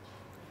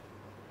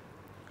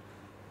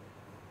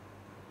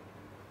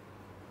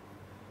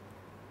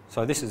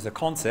 So this is the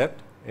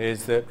concept,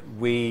 is that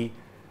the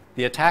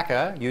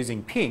attacker,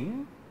 using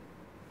ping,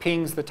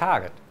 pings the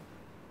target.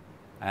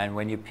 And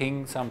when you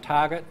ping some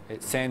target,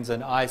 it sends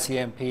an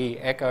ICMP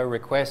echo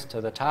request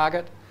to the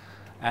target,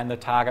 and the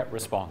target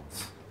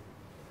responds.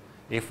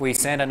 If we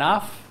send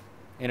enough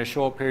in a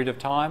short period of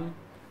time,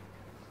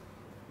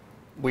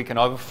 we can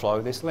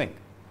overflow this link.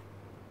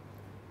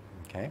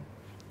 Okay?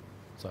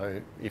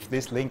 So if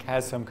this link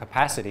has some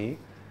capacity,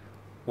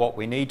 what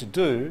we need to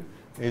do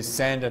is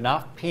send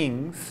enough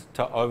pings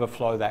to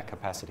overflow that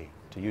capacity,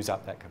 to use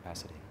up that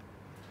capacity.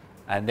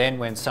 And then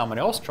when someone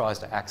else tries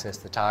to access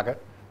the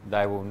target,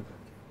 they will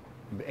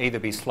either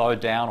be slowed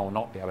down or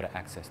not be able to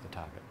access the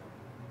target.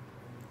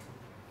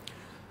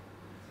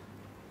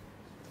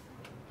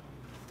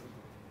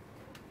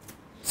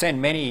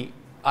 Send many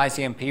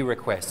ICMP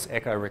requests,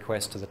 echo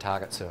requests to the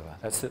target server.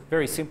 That's a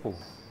very simple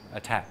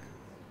attack.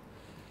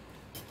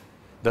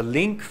 The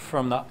link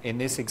from in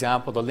this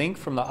example, the link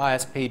from the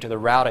ISP to the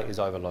router is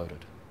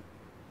overloaded.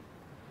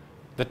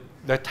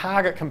 The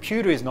target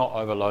computer is not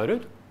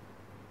overloaded,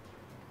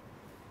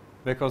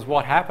 because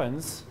what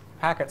happens,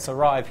 packets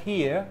arrive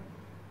here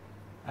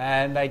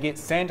and they get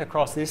sent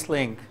across this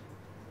link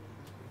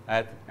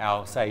at,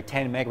 I'll say,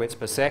 10 megabits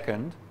per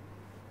second.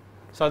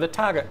 So the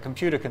target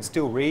computer can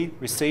still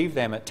receive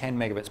them at 10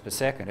 megabits per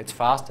second. It's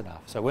fast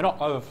enough. So we're not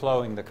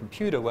overflowing the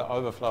computer, we're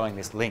overflowing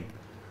this link,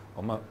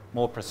 or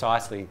more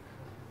precisely,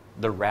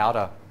 the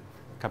router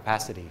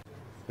capacity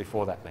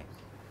before that link.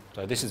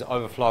 So this is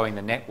overflowing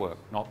the network,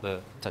 not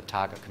the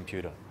target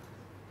computer.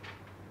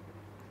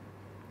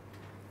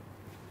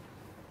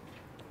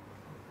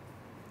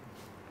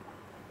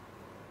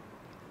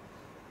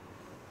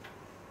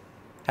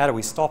 How do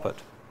we stop it?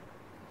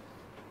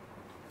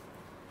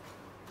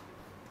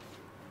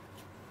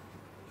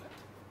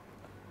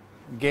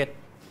 Get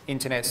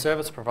internet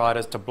service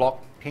providers to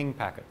block ping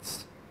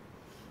packets.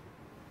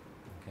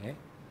 Okay.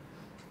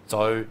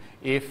 So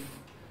if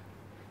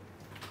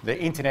the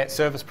internet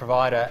service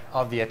provider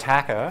of the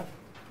attacker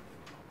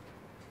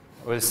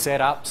was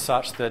set up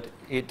such that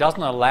it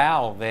doesn't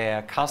allow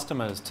their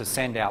customers to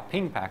send out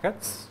ping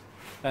packets,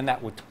 then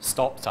that would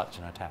stop such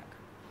an attack.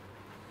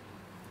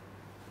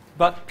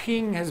 But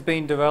ping has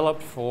been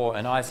developed for,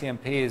 and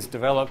ICMP is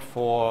developed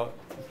for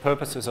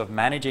purposes of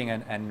managing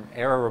and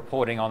error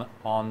reporting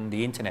on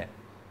the internet.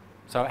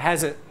 So it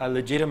has a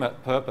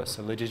legitimate purpose,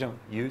 a legitimate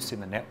use in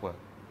the network.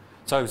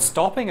 So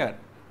stopping it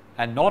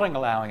and not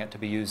allowing it to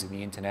be used in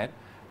the internet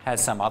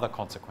has some other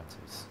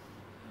consequences.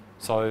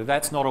 So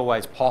that's not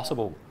always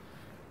possible.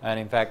 And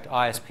in fact,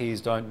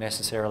 ISPs don't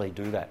necessarily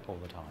do that all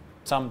the time.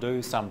 Some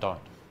do, some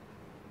don't.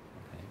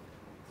 Okay.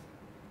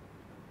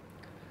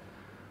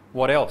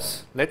 What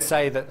else? Let's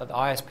say that the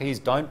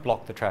ISPs don't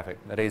block the traffic.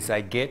 That is,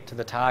 they get to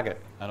the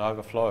target and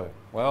overflow.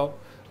 Well,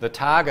 the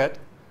target,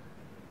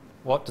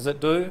 what does it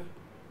do?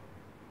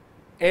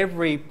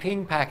 Every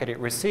ping packet it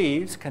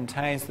receives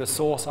contains the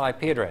source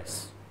IP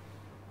address.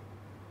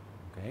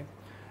 Okay.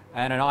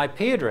 And an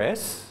IP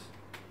address,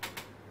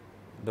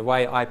 the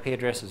way IP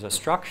addresses are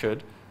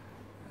structured,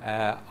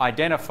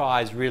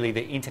 identifies really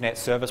the internet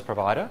service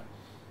provider.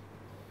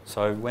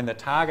 So when the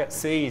target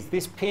sees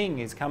this ping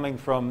is coming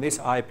from this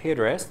IP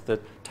address, the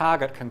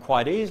target can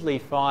quite easily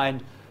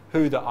find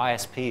who the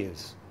ISP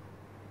is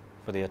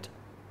for the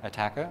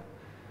attacker,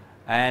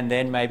 and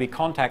then maybe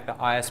contact the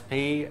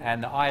ISP,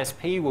 and the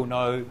ISP will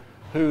know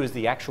who is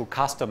the actual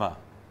customer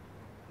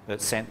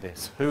that sent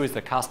this, who is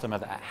the customer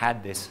that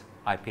had this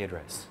IP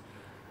address,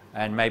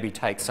 and maybe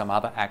take some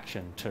other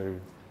action to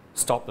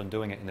stop them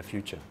doing it in the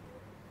future.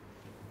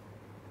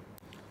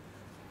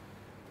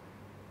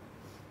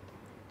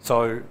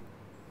 So,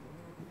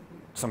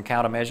 some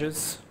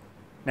countermeasures.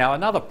 Now,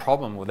 another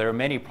problem, well, there are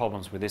many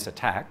problems with this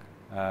attack.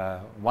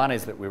 One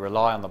is that we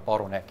rely on the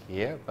bottleneck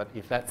here, but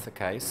if that's the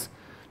case,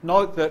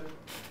 note that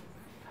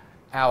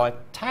our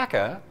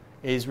attacker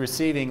is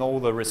receiving all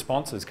the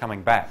responses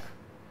coming back.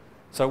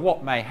 So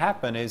what may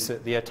happen is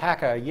that the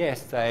attacker,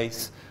 yes, they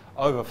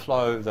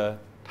overflow the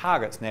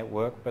target's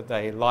network, but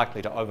they're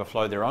likely to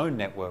overflow their own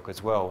network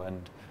as well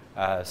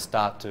and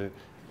start to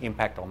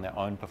impact on their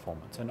own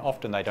performance. And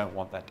often they don't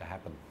want that to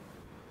happen.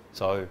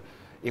 So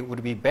it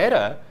would be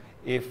better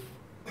if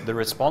the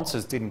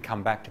responses didn't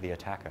come back to the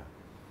attacker.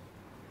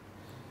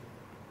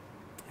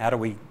 How do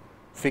we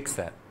fix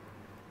that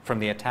from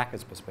the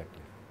attacker's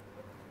perspective?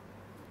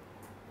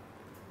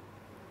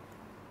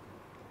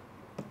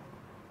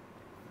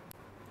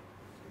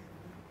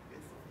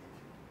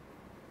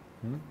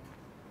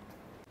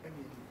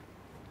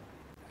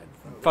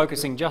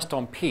 Focusing just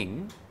on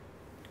ping,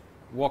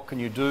 what can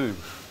you do?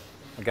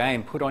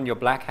 Again, put on your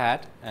black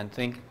hat and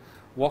think,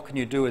 what can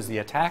you do as the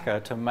attacker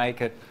to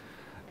make it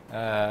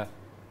A,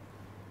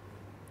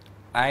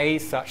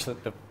 such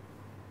that the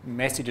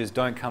messages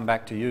don't come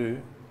back to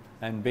you,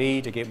 and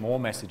B, to get more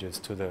messages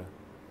to the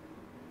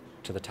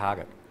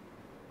target.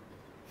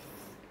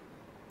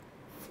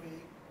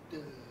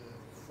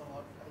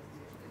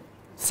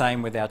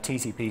 Same with our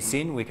TCP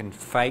SYN, we can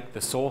fake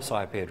the source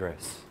IP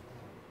address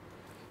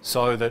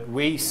so that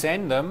we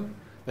send them,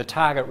 the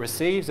target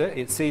receives it,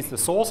 it sees the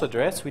source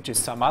address, which is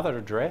some other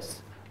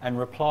address, and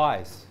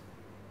replies.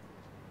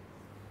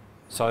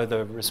 So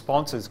the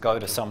responses go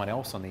to someone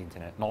else on the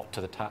internet, not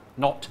to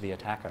the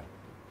attacker.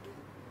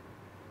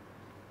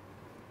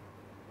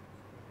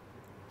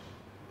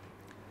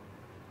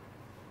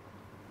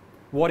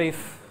 What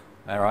if,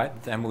 all right,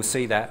 and we'll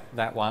see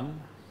that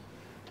one.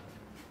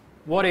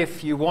 What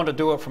if you want to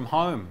do it from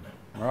home?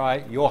 All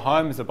right, your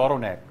home is a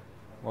bottleneck.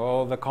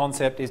 Well, the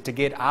concept is to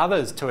get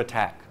others to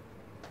attack.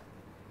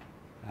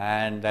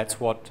 And that's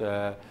what,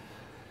 to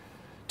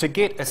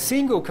get a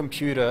single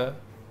computer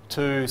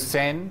to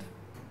send,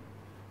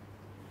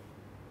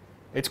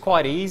 it's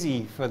quite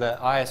easy for the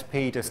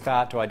ISP to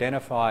start to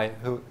identify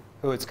who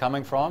it's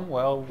coming from.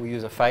 Well, we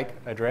use a fake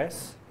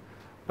address.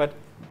 But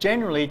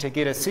generally, to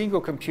get a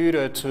single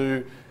computer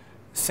to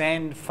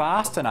send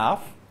fast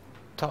enough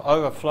to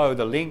overflow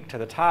the link to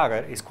the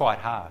target is quite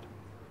hard.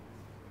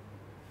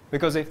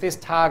 Because if this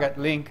target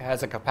link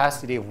has a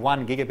capacity of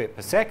 1 gigabit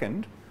per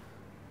second,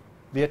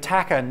 the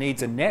attacker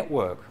needs a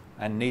network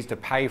and needs to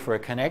pay for a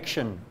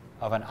connection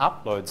of an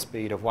upload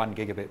speed of 1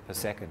 gigabit per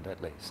second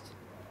at least.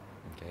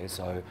 Okay,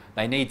 so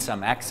they need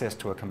some access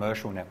to a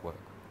commercial network,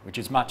 which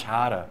is much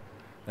harder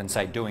than,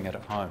 say, doing it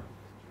at home.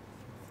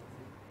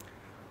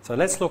 So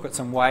let's look at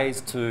some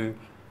ways to,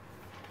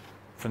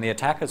 from the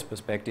attacker's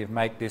perspective,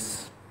 make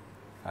this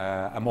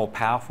a more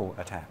powerful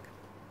attack.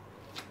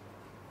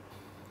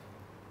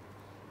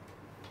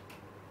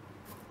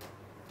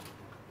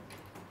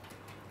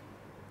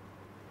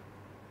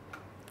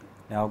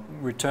 Now,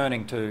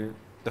 returning to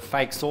the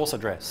fake source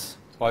address,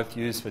 both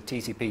used for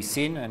TCP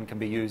SYN and can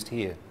be used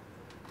here.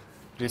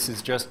 This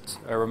is just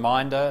a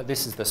reminder,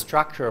 this is the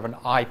structure of an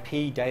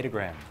IP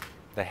datagram,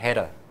 the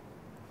header.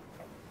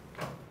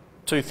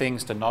 Two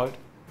things to note.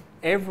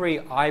 Every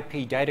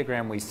IP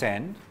datagram we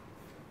send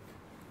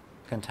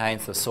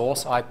contains the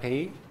source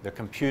IP, the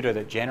computer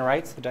that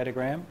generates the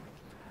datagram,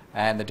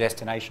 and the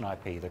destination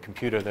IP, the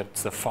computer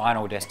that's the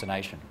final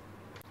destination.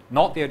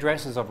 Not the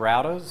addresses of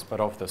routers, but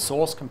of the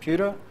source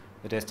computer,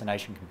 the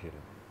destination computer.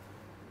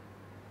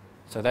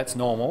 So that's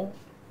normal.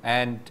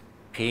 And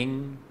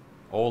ping,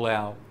 all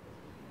our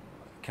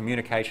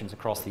communications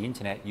across the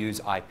internet use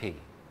IP.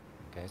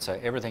 Okay, so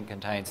everything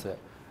contains the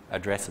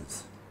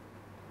addresses.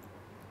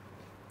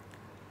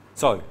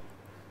 So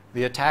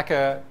the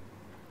attacker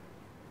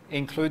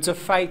includes a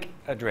fake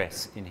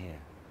address in here.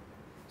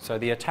 So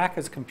the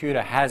attacker's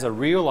computer has a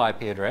real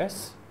IP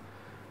address,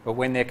 but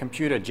when their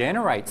computer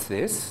generates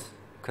this,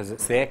 because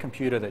it's their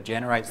computer that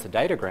generates the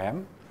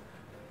datagram,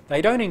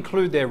 they don't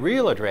include their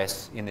real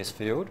address in this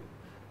field,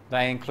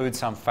 they include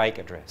some fake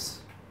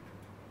address,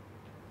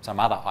 some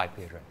other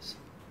IP address.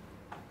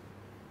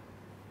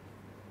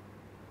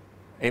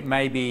 It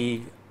may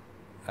be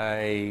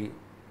an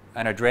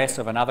address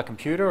of another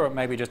computer, or it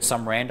may be just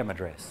some random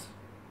address.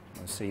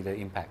 We'll see the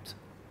impact.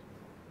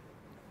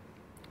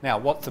 Now,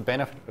 what's the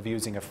benefit of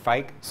using a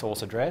fake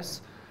source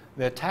address?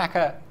 The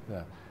target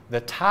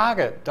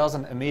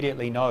doesn't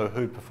immediately know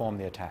who performed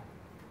the attack.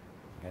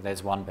 Okay,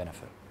 there's one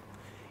benefit.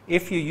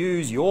 If you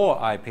use your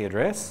IP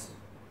address,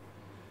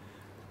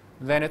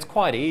 then it's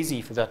quite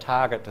easy for the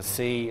target to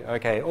see,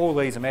 okay, all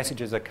these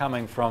messages are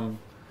coming from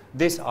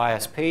this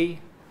ISP,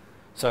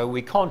 so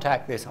we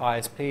contact this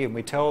ISP and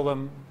we tell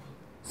them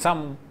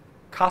some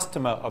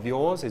customer of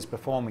yours is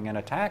performing an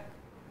attack,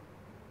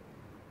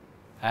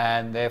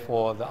 and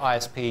therefore the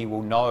ISP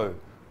will know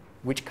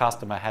which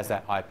customer has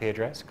that IP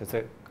address, because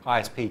the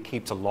ISP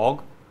keeps a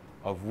log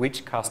of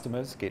which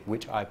customers get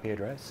which IP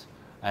address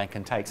and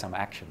can take some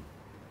action.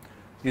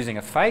 Using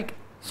a fake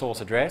source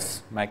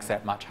address makes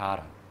that much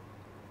harder.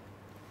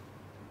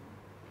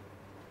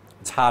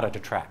 It's harder to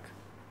track.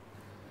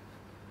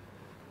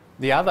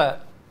 The other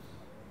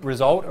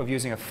result of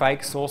using a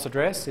fake source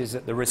address is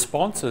that the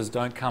responses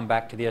don't come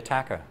back to the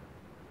attacker,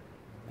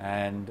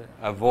 and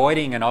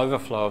avoiding an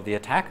overflow of the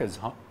attacker's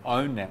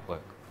own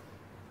network.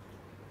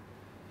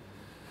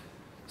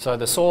 So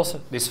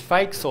this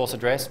fake source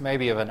address may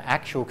be of an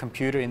actual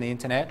computer in the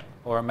internet,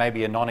 or it may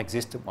be a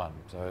non-existent one,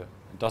 so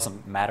it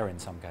doesn't matter in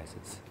some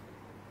cases.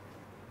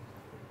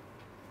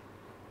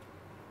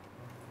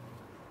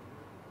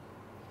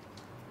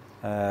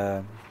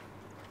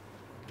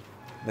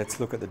 let's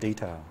look at the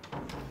detail.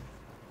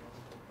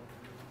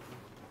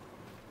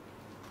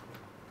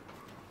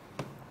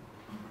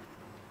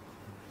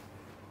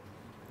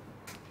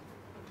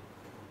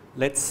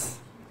 Let's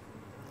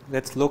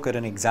look at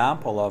an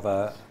example of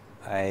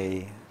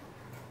an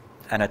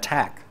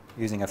attack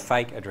using a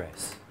fake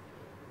address.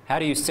 How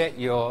do you set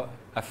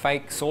a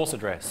fake source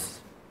address?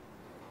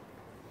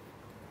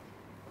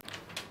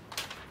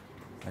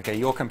 Okay,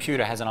 your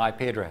computer has an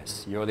IP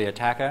address. You're the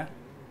attacker.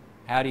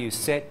 How do you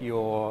set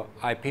your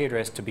IP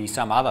address to be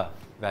some other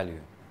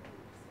value?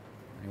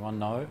 Anyone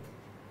know?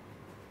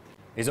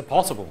 Is it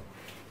possible?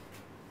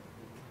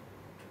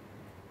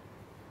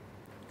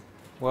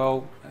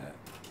 Well,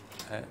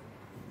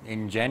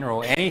 in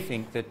general,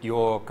 anything that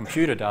your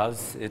computer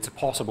does, it's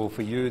possible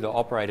for you, the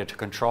operator, to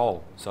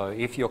control. So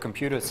if your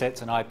computer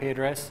sets an IP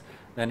address,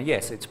 then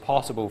yes, it's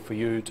possible for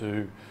you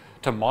to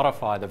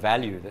modify the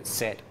value that's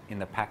set in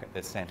the packet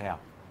that's sent out.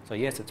 So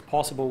yes, it's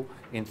possible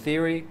in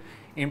theory.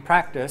 In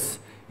practice,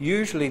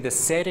 usually the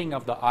setting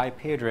of the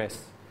IP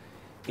address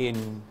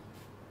in...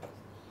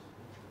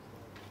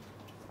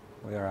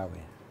 Where are we?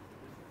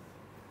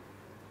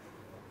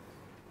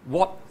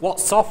 What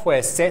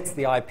software sets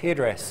the IP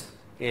address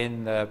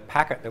in the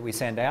packet that we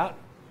send out?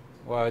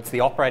 Well, it's the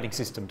operating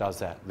system does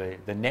that. The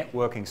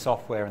networking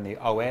software in the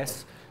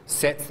OS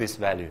sets this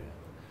value.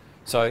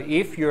 So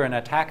if you're an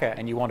attacker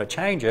and you want to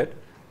change it,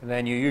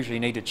 then you usually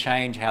need to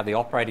change how the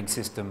operating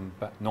system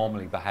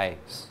normally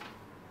behaves.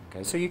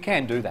 Okay, so you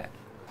can do that.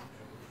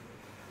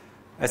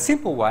 A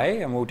simple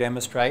way, and we'll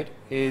demonstrate,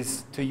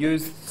 is to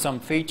use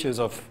some features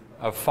of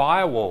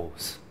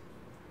firewalls.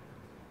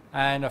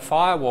 And a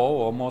firewall,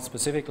 or more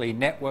specifically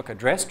network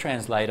address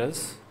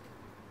translators,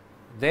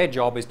 their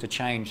job is to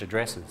change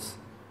addresses.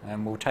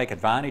 And we'll take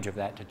advantage of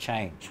that to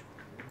change.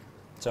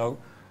 So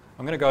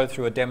I'm going to go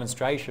through a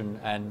demonstration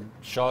and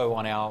show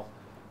on our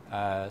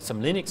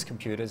some Linux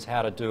computers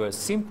how to do a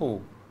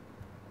simple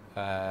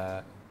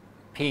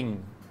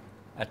ping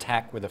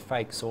attack with a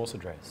fake source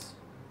address.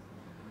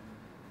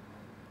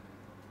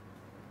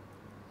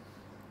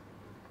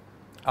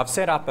 I've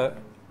set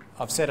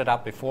it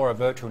up before, a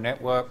virtual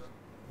network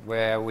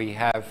where we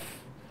have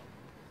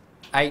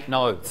 8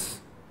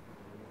 nodes.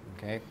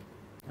 Okay,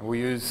 and we'll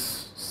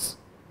use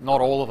not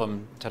all of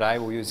them today.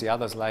 We'll use the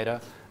others later,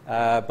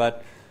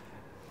 but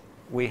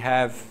we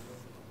have.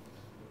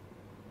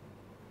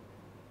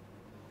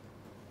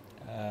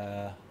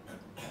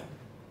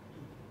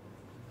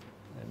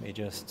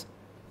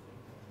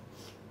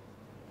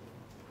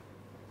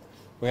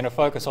 We're going to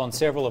focus on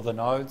several of the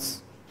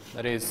nodes.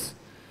 That is,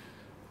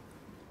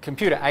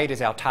 computer 8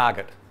 is our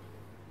target.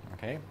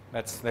 Okay,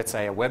 that's, let's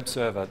say, a web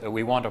server that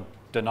we want to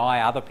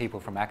deny other people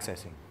from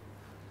accessing.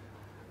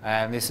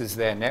 And this is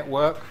their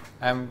network.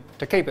 And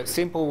to keep it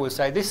simple, we'll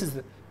say this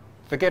is,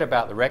 forget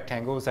about the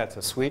rectangles, that's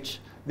a switch.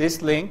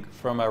 This link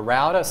from a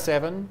router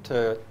 7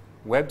 to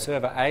web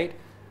server 8,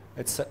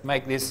 let's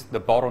make this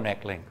the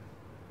bottleneck link.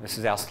 This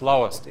is our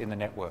slowest in the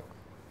network.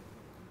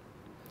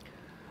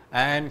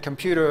 And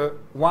computer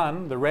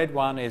 1, the red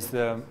one, is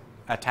the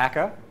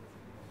attacker.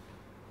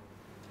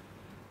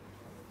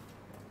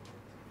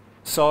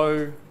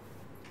 So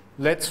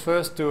let's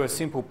first do a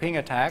simple ping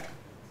attack.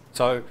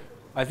 So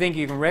I think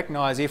you can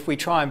recognize if we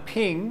try and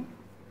ping,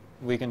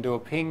 we can do a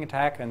ping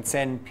attack and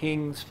send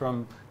pings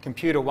from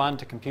computer 1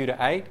 to computer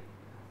 8,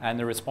 and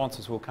the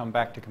responses will come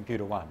back to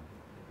computer 1.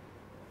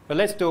 But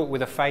let's do it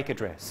with a fake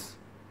address.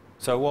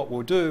 So what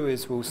we'll do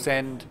is we'll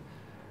set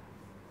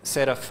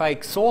a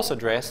fake source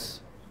address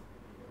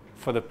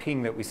for the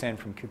ping that we send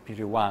from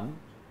computer 1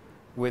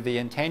 with the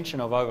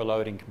intention of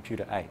overloading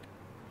computer 8.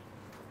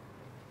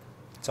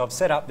 So I've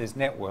set up this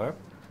network.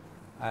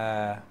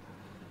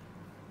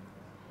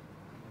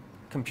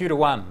 Computer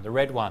 1, the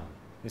red one,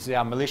 this is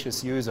our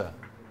malicious user.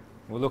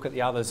 We'll look at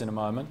the others in a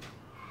moment.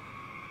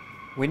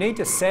 We need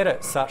to set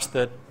it such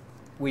that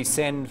we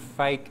send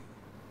fake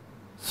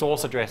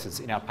source addresses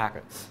in our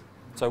packets.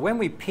 So when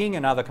we ping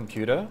another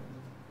computer,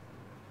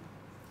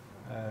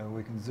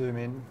 we can zoom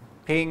in,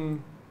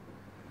 ping.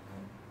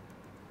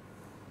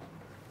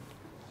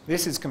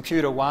 This is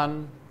computer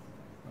 1.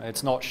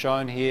 It's not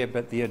shown here,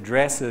 but the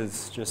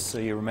addresses, just so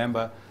you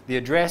remember, the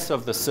address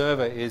of the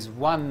server is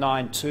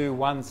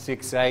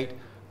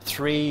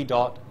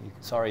 192.168.3.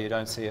 Sorry, you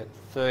don't see it.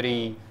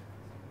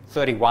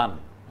 31.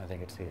 I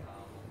think it's here.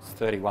 It's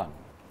 31.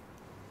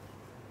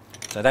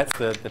 So that's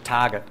the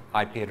target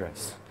IP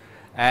address.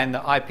 And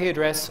the IP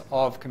address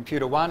of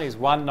computer 1 is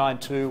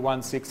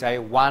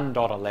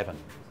 192.168.1.11.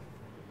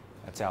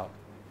 That's our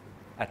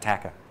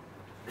attacker.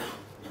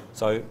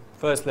 So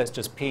first, let's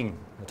just ping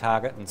the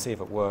target and see if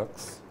it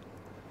works.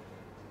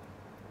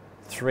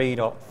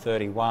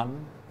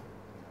 3.31.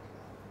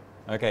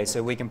 Okay,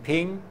 so we can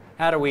ping.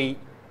 How do we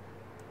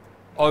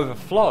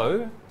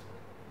overflow?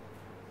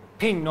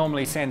 Ping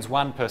normally sends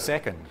 1 per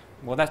second.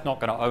 Well, that's not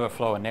going to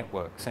overflow a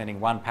network, sending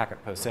 1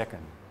 packet per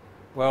second.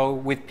 Well,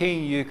 with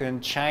ping, you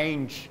can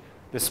change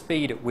the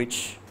speed at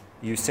which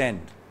you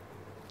send.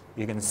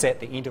 You can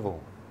set the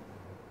interval.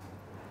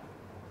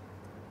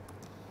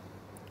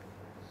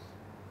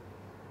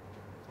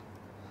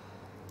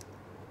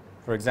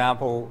 For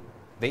example,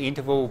 the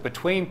interval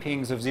between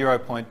pings of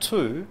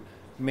 0.2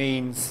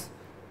 means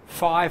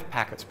 5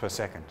 packets per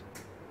second,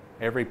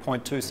 every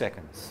 0.2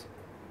 seconds.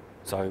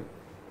 So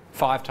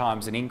 5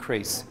 times an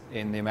increase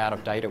in the amount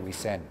of data we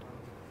send.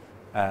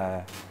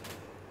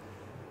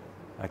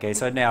 Okay,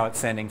 so now it's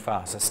sending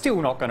faster.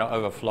 Still not going to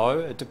overflow.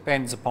 It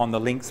depends upon the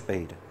link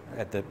speed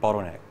at the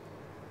bottleneck.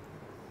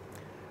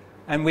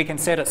 And we can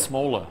set it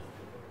smaller.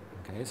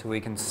 Okay, so we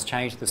can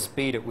change the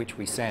speed at which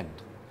we send.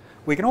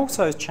 We can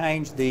also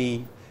change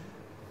the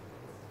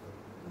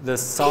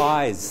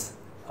size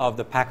of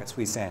the packets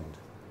we send.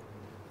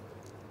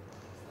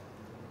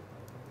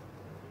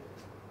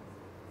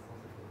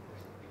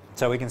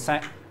 So we can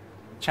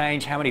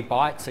change how many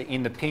bytes are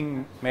in the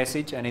ping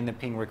message and in the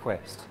ping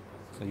request.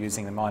 So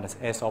using the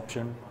 -s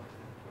option.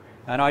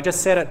 And I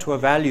just set it to a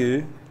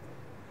value.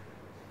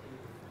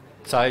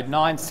 So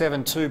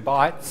 972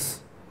 bytes.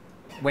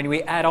 When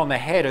we add on the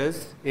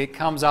headers, it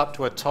comes up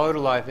to a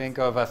total, I think,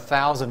 of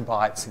 1,000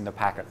 bytes in the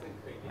packet.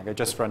 Okay,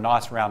 just for a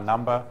nice round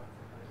number.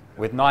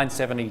 With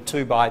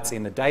 972 bytes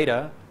in the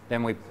data,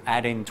 then we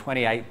add in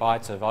 28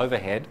 bytes of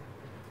overhead.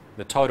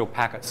 The total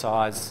packet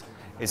size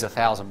is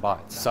 1,000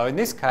 bytes. So in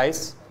this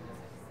case,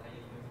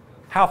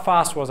 how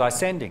fast was I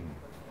sending?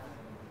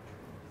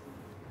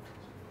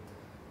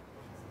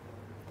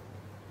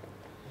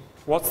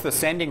 What's the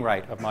sending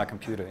rate of my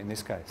computer in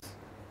this case?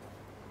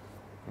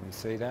 Can you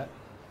see that?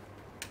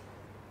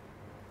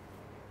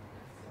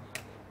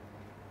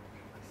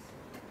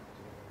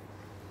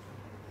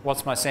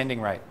 What's my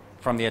sending rate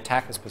from the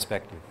attacker's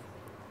perspective?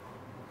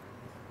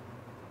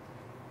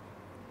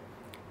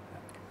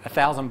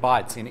 1,000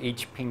 bytes in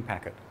each ping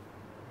packet.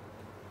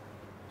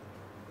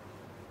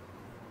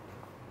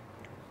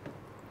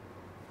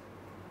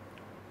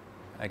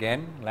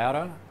 Again,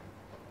 louder.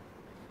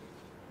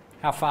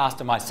 How fast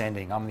am I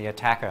sending? I'm the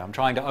attacker. I'm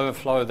trying to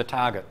overflow the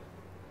target.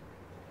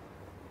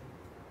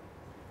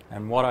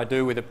 And what I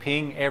do with a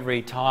ping,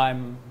 every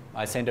time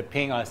I send a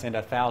ping, I send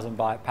a 1,000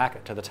 byte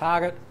packet to the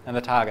target, and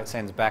the target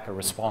sends back a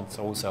response,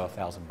 also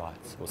 1,000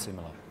 bytes or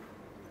similar.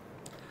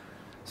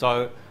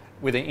 So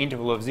with an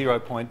interval of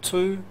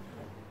 0.2,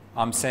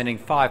 I'm sending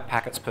 5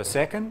 packets per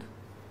second.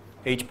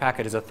 Each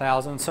packet is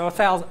 1,000, so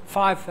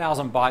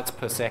 5,000 bytes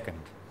per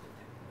second.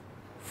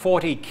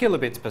 40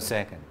 kilobits per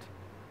second.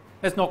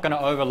 It's not going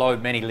to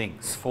overload many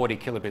links, 40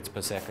 kilobits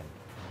per second.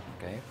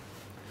 Okay.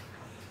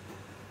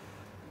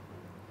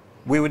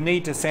 We would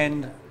need to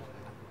send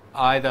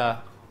either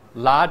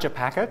larger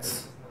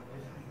packets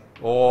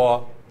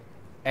or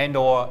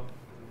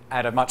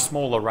at a much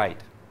smaller rate.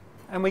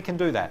 And we can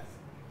do that.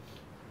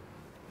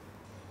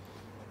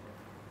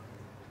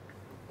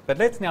 But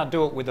let's now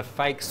do it with a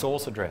fake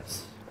source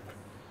address.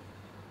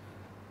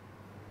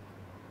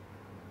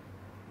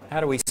 How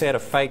do we set a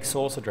fake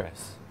source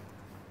address?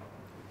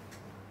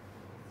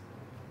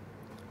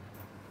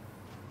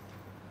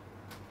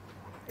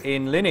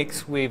 In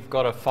Linux, we've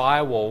got a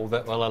firewall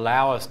that will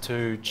allow us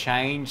to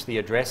change the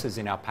addresses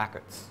in our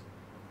packets.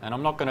 And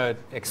I'm not going to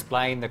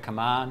explain the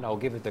command. I'll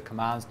give the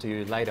commands to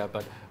you later,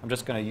 but I'm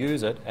just going to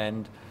use it,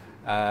 and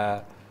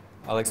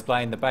I'll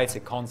explain the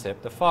basic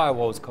concept. The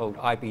firewall is called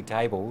IP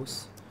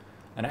tables,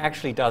 and it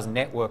actually does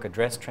network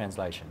address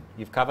translation.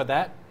 You've covered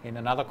that in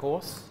another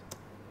course,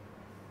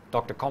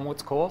 Dr.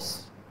 Comwood's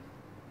course.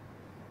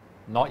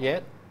 Not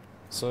yet,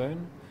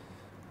 soon.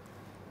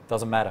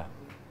 Doesn't matter.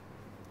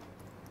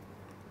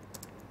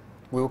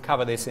 We'll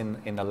cover this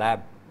in the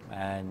lab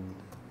and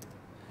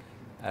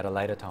at a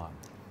later time.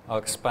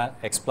 I'll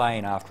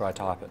explain after I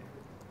type it.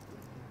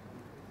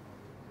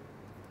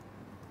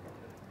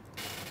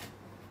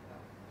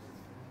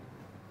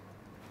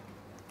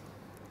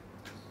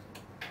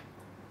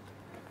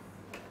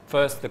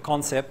 First, the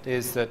concept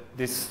is that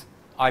this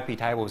IP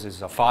tables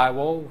is a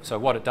firewall. So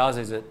what it does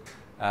is it,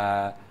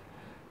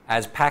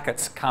 as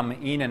packets come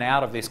in and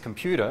out of this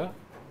computer,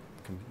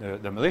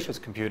 the malicious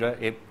computer,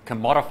 it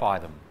can modify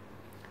them.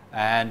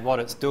 And what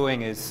it's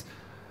doing is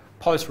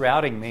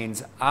post-routing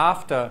means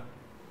after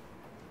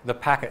the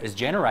packet is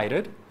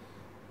generated,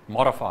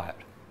 modify it.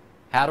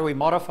 How do we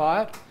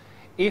modify it?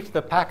 If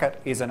the packet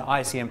is an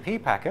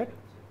ICMP packet,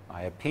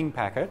 a ping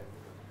packet,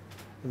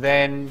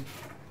 then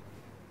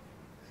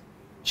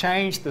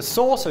change the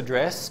source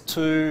address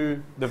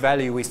to the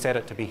value we set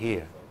it to be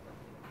here.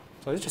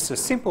 So it's just a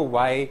simple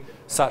way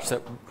such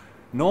that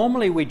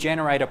normally we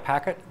generate a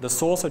packet, the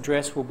source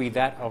address will be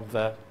that of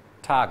the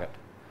target.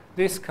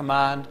 This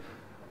command,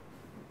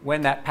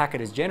 when that packet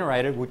is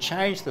generated, will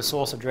change the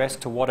source address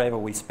to whatever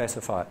we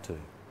specify it to.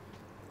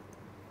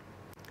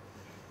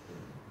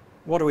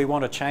 What do we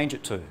want to change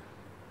it to?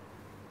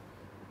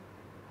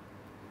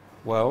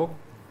 Well,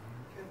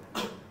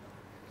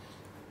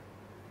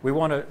 we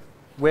want to,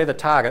 we're the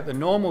target. The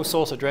normal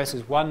source address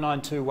is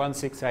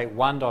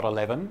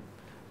 192.168.1.11.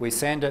 We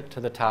send it to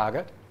the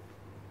target.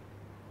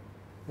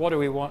 What do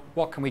we want?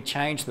 What can we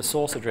change the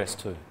source address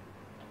to?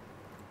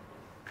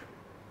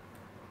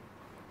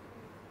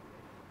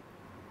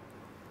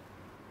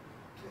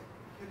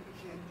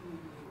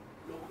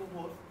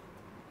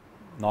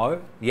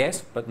 No,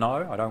 yes, but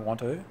no, I don't want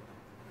to.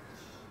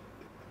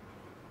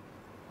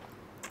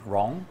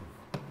 Wrong.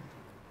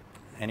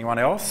 Anyone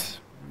else?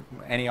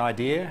 Any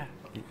idea?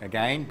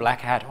 Again,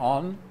 black hat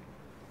on.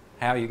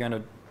 How are you going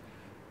to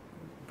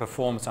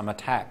perform some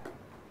attack?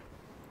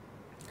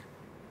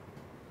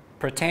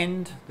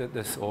 Pretend that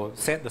this, or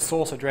set the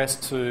source address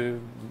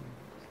to,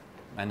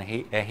 and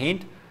a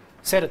hint,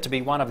 set it to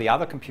be one of the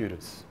other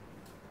computers.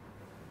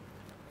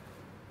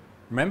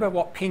 Remember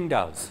what ping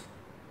does.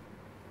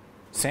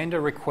 Send a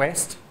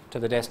request to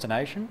the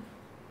destination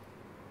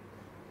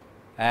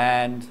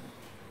and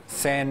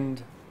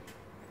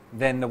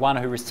then the one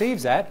who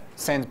receives that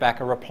sends back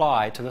a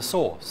reply to the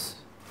source.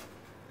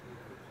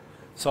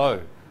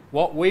 So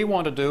what we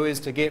want to do is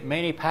to get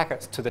many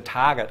packets to the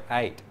target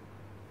 8.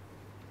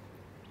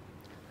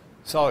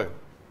 So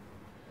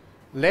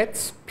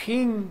let's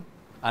ping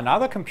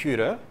another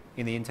computer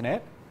in the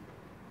internet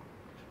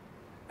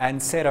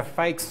and set a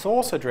fake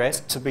source address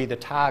to be the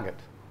target.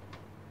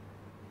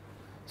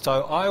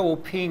 So I will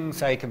ping,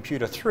 say,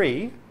 computer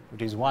 3,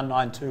 which is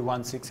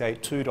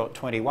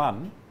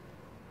 192.168.2.21.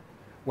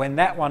 When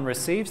that one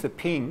receives the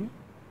ping,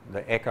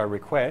 the echo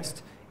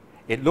request,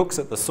 it looks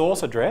at the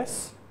source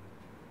address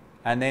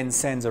and then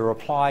sends a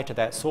reply to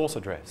that source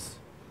address.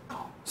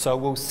 So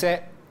we'll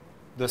set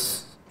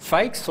this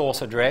fake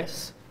source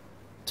address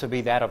to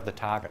be that of the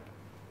target,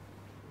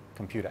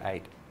 computer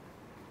 8,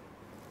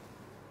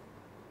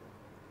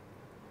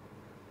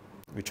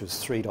 which was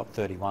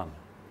 3.31.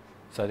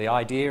 So the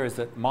idea is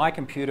that my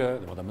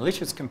computer, or the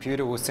malicious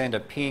computer, will send a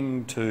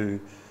ping to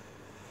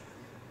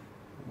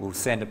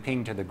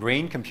the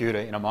green computer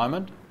in a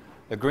moment.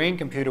 The green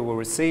computer will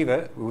receive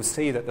it. We will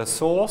see that the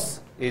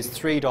source is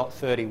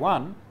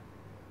 3.31,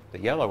 the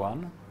yellow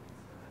one,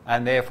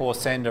 and therefore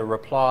send a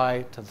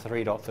reply to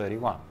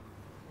 3.31.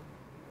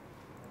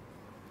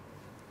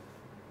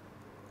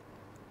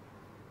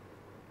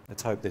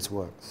 Let's hope this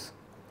works.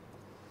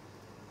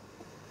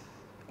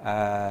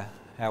 How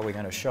are we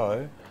going to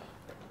show?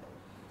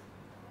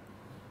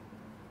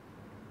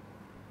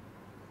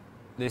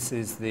 This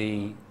is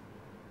the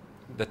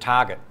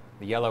target,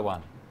 the yellow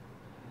one.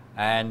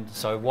 And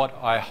so what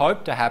I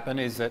hope to happen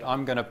is that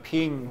I'm going to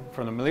ping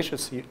from the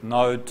malicious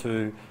node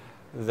to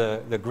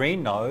the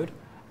green node,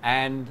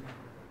 and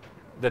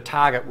the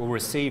target will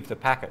receive the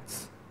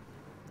packets.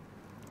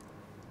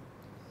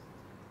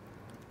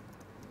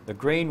 The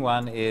green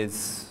one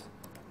is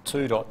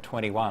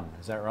 2.21,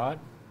 is that right?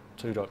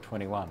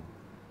 2.21.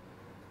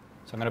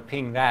 So I'm going to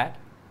ping that.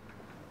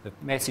 The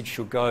message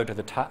should go to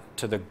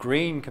the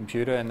green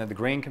computer, and then the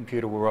green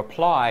computer will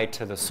reply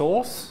to the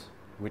source,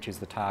 which is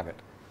the target.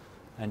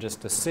 And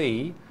just to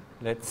see,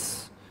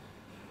 let's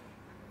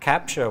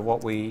capture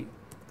what we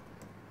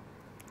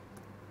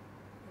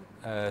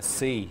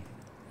see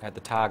at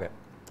the target.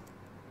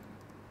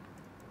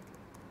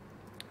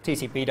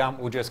 TCP dump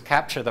will just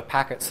capture the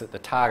packets that the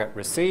target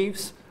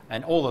receives,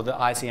 and all of the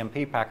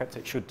ICMP packets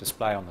it should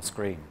display on the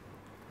screen.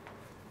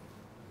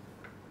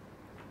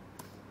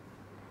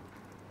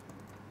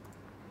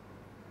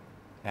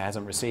 It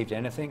hasn't received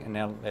anything, and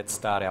now let's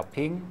start our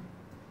ping.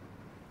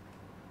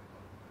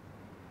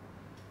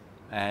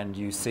 And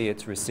you see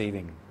it's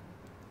receiving.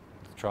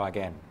 Let's try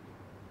again.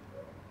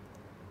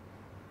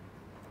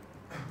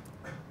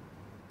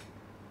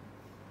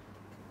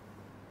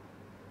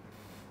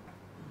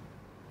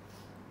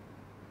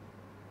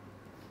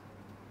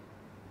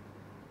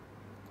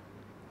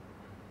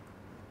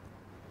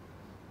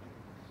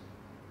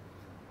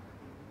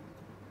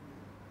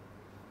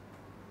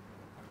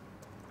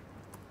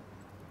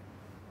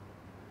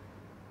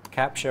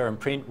 Capture and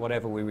print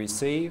whatever we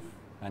receive,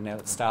 and now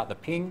let's start the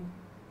ping,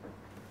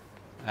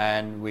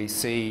 and we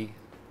see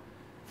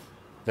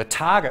the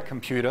target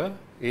computer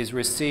is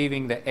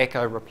receiving the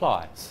echo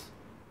replies.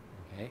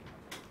 Okay.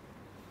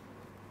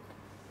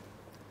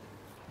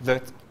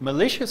 The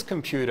malicious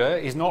computer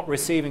is not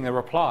receiving the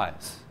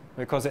replies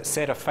because it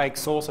set a fake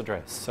source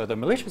address. So the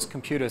malicious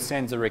computer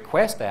sends a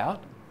request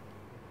out,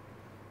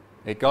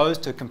 it goes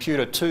to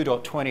computer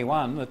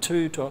 2.21, the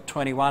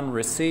 2.21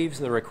 receives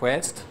the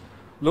request,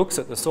 looks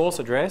at the source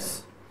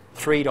address,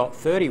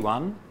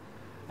 3.31,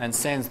 and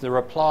sends the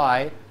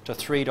reply to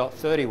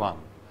 3.31.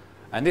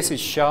 And this is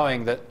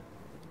showing that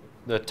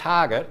the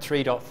target,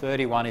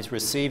 3.31, is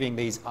receiving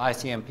these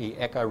ICMP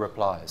echo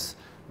replies.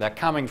 They're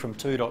coming from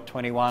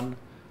 2.21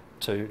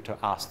 to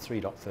us,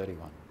 3.31.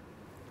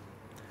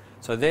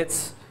 So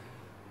that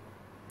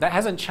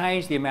hasn't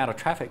changed the amount of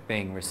traffic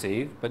being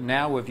received, but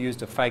now we've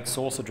used a fake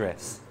source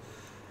address.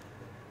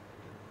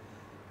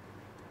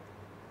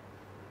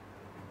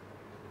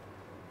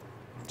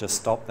 Just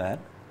stop that.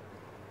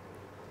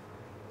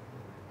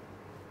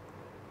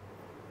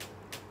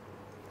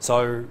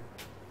 So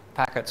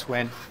packets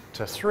went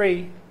to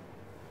 3,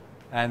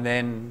 and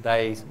then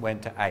they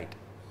went to 8.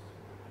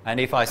 And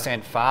if I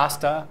sent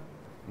faster,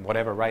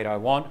 whatever rate I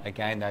want,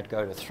 again they'd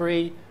go to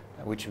 3,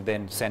 which would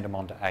then send them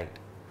on to 8.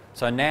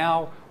 So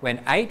now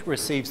when 8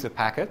 receives the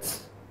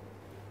packets,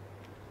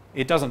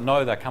 it doesn't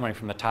know they're coming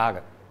from the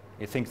target.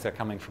 It thinks they're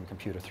coming from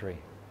computer 3.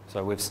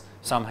 So we've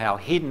somehow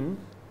hidden.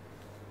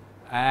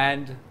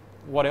 And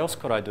what else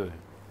could I do?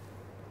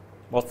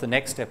 What's the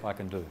next step I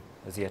can do?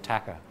 as the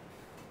attacker.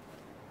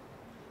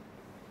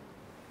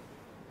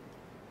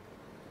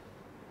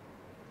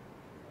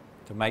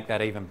 To make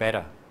that even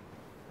better.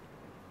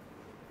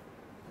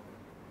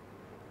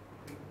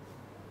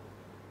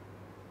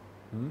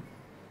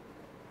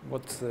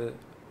 What's the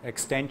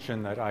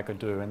extension that I could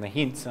do, and the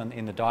hints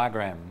in the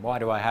diagram? Why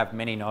do I have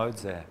many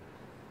nodes there?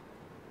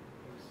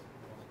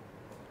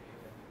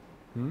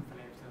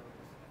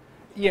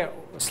 Yeah,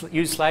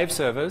 use slave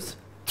servers.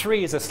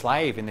 3 is a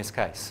slave in this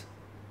case.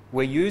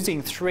 We're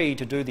using 3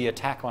 to do the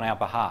attack on our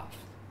behalf.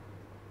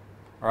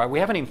 All right, we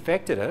haven't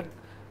infected it,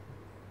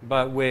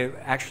 but we're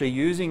actually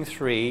using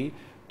 3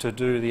 to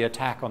do the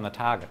attack on the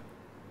target.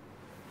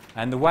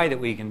 And the way that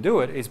we can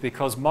do it is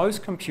because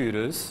most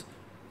computers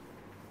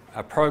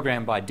are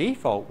programmed by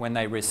default. When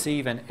they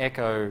receive an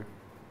echo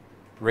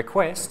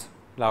request,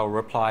 they'll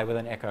reply with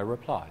an echo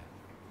reply.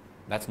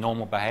 That's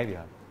normal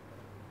behavior.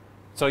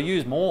 So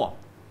use more.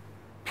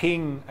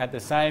 Ping at the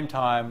same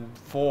time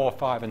 4,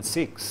 5 and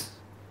 6.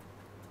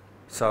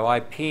 So I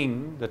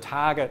ping, the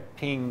target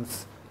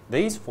pings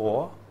these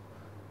 4,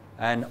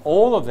 and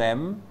all of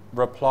them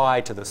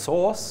reply to the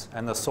source,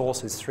 and the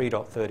source is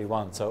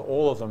 3.31. So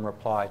all of them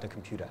reply to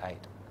computer 8.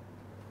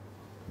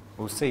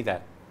 We'll see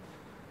that.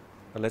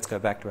 But let's go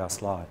back to our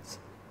slides.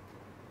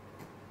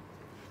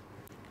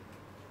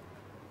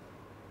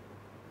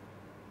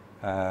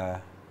 All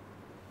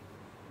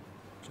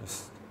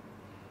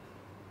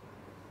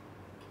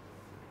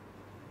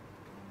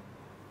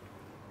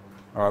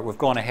right, we've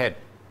gone ahead.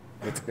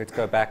 Let's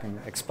go back and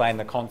explain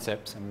the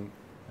concepts.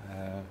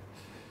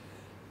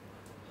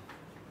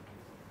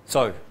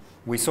 So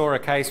we saw a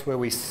case where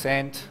we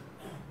sent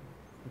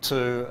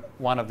to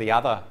one of the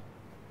other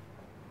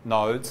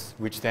nodes,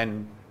 which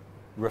then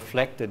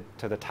reflected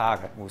to the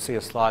target. We'll see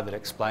a slide that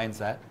explains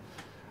that.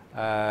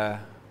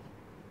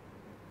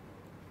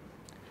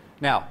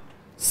 Now,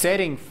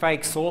 setting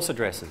fake source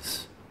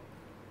addresses.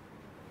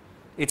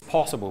 It's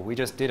possible. We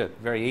just did it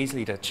very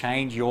easily to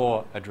change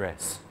your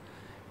address.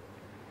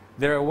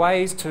 There are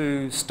ways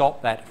to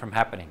stop that from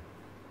happening.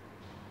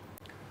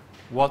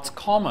 What's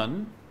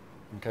common,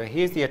 okay,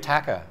 here's the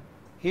attacker.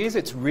 Here's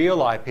its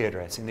real IP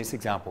address in this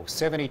example,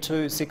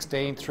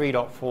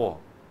 72.16.3.4.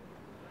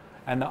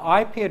 And the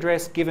IP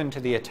address given to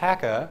the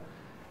attacker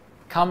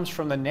comes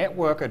from the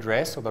network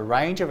address or the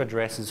range of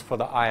addresses for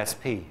the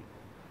ISP.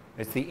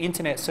 It's the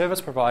internet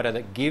service provider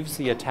that gives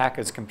the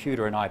attacker's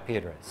computer an IP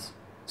address.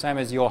 Same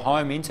as your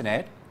home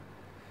internet,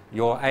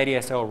 your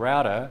ADSL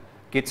router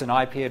gets an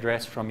IP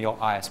address from your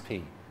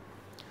ISP.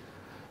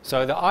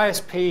 So the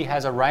ISP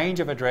has a range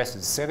of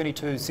addresses,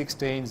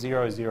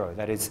 72.16.0.0.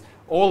 That is,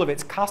 all of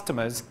its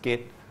customers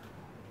get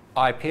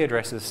IP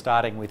addresses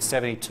starting with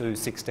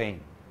 72.16.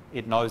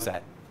 It knows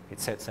that. It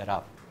sets that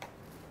up.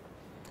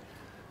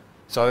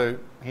 So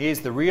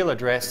here's the real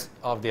address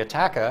of the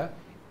attacker.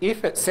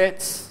 If it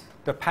sets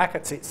the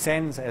packets it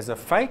sends as a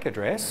fake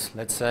address,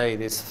 let's say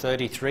this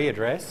 33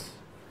 address,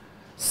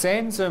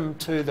 sends them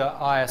to the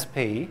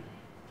ISP,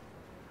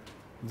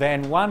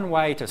 then one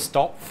way to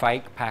stop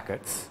fake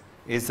packets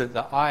is that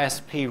the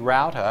ISP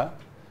router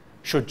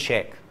should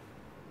check.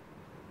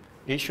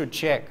 It should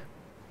check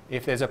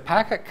if there's a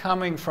packet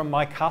coming from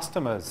my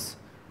customers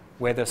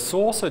where the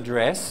source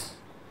address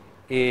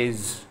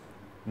is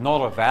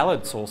not a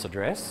valid source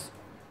address.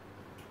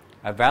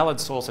 A valid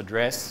source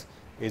address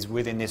is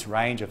within this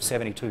range of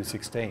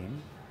 72.16.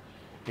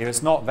 If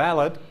it's not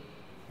valid,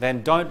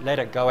 then don't let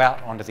it go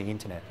out onto the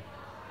internet.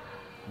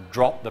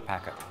 Drop the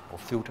packet or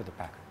filter the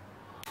packet.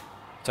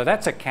 So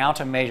that's a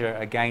countermeasure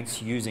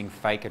against using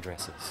fake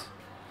addresses.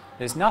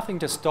 There's nothing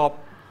to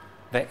stop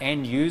the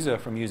end user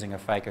from using a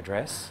fake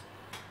address,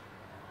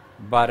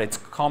 but it's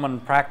common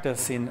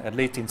practice, at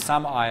least in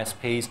some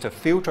ISPs, to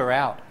filter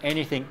out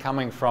anything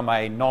coming from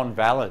a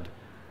non-valid,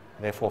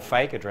 therefore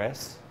fake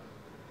address,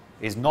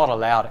 is not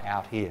allowed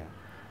out here,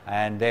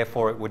 and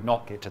therefore it would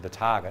not get to the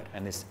target,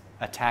 and this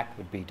attack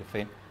would be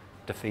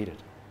defeated.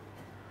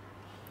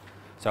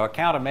 So a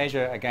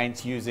countermeasure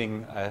against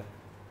using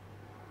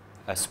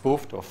a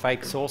spoofed or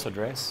fake source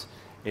address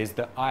is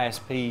that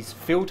ISPs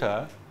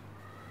filter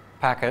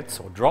packets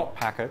or drop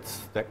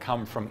packets that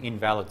come from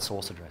invalid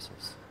source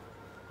addresses.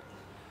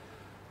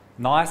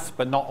 Nice,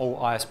 but not all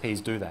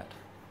ISPs do that.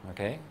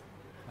 Okay?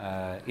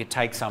 It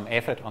takes some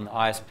effort on the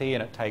ISP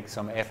and it takes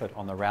some effort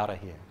on the router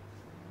here.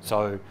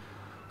 So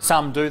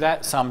some do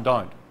that, some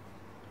don't.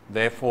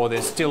 Therefore,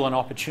 there's still an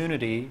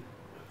opportunity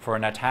for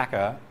an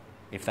attacker,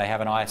 if they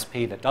have an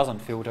ISP that doesn't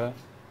filter,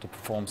 to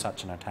perform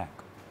such an attack.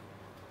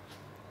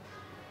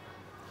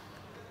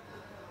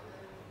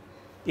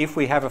 If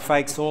we have a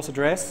fake source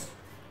address,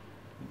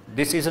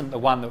 this isn't the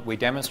one that we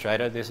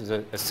demonstrated, this is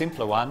a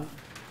simpler one.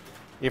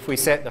 If we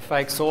set the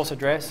fake source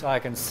address, I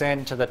can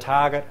send to the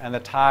target, and the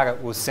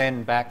target will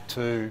send back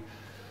to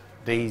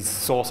these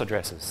source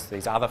addresses,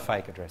 these other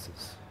fake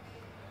addresses.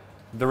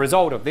 The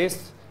result of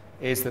this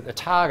is that the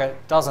target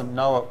doesn't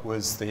know it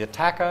was the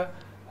attacker,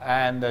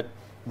 and the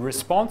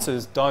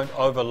responses don't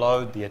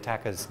overload the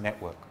attacker's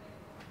network.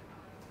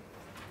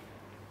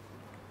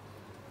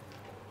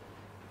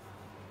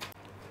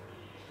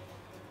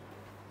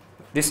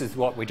 This is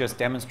what we just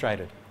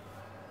demonstrated,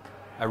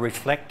 a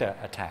reflector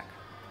attack.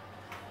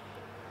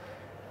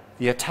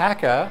 The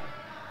attacker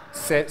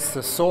sets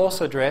the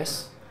source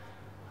address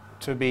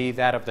to be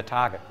that of the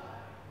target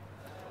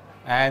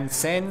and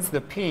sends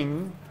the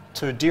ping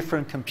to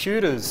different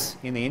computers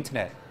in the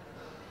internet.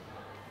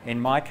 In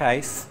my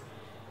case,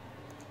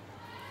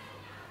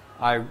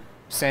 I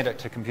sent it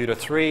to computer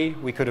 3.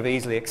 We could have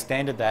easily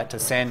extended that to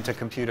send to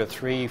computer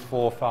 3,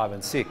 4, 5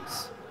 and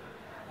 6.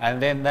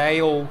 And then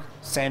they all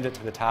send it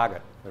to the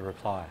target, the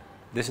reply.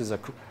 This is a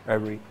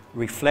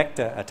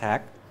reflector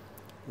attack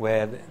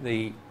where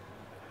the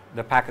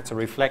packets are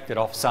reflected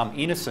off some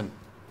innocent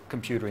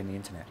computer in the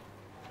internet.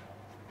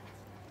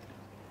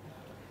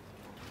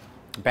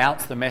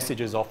 Bounce the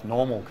messages off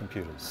normal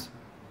computers.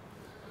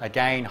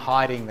 Again,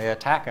 hiding the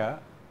attacker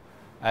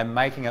and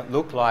making it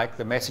look like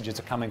the messages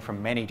are coming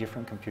from many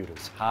different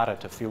computers. Harder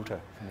to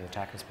filter from the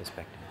attacker's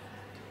perspective.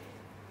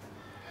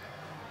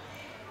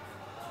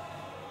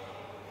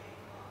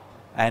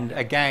 And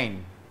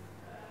again,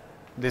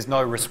 there's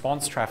no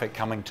response traffic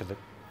coming to the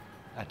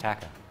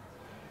attacker.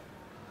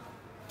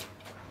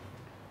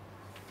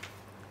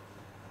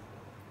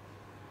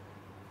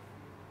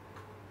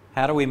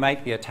 How do we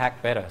make the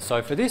attack better?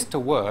 So for this to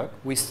work,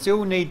 we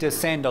still need to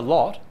send a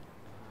lot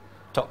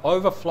to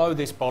overflow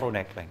this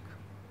bottleneck link.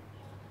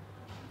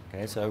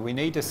 Okay, so we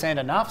need to send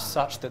enough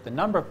such that the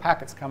number of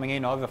packets coming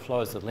in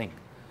overflows the link.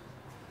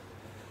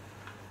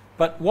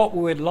 But what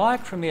we would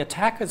like from the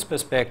attacker's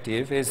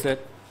perspective is that,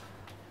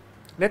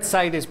 let's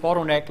say this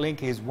bottleneck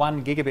link is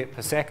 1 gigabit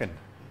per second.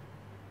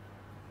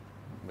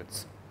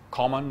 It's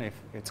common if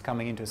it's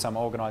coming into some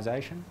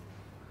organization.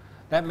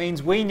 That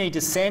means we need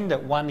to send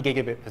at 1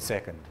 gigabit per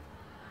second.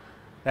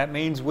 That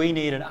means we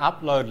need an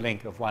upload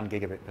link of 1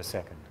 gigabit per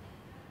second.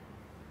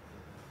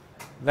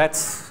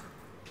 That's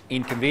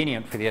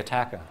inconvenient for the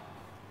attacker.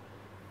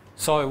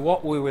 So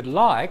what we would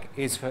like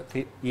is for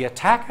the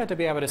attacker to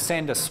be able to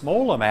send a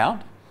small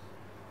amount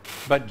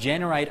but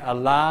generate a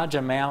large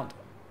amount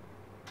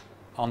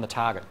on the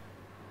target.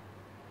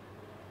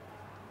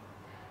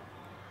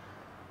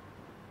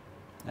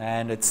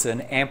 And it's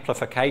an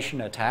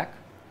amplification attack.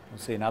 We'll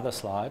see another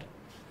slide.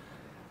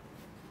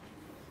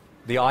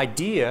 The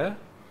idea,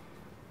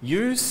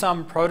 use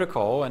some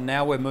protocol, and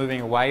now we're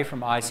moving away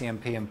from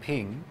ICMP and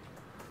ping,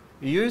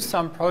 use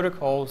some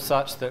protocol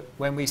such that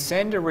when we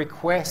send a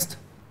request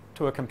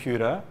to a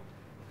computer,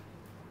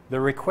 the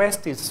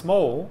request is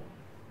small,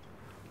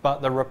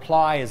 but the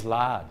reply is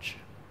large.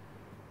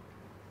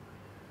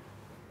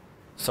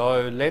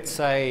 So let's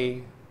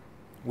say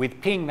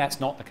with ping that's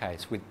not the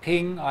case. With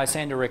ping, I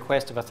send a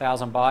request of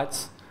 1,000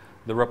 bytes,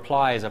 the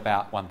reply is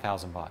about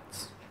 1,000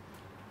 bytes.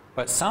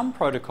 But some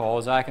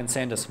protocols I can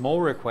send a small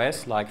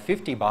request like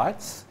 50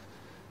 bytes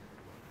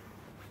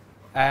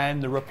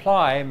and the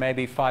reply may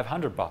be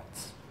 500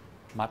 bytes,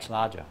 much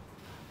larger.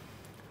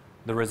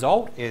 The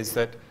result is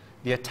that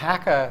the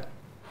attacker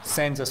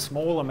sends a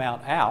small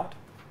amount out,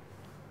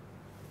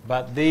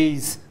 but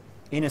these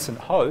innocent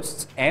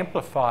hosts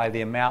amplify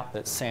the amount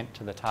that's sent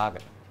to the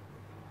target.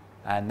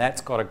 And that's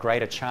got a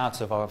greater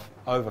chance of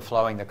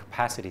overflowing the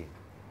capacity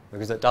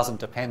because it doesn't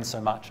depend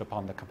so much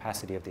upon the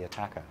capacity of the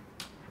attacker.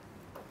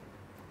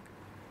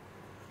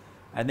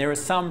 And there are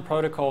some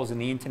protocols in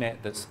the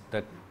internet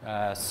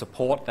that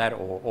support that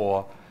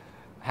or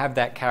have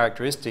that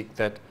characteristic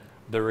that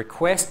the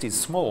request is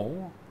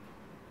small,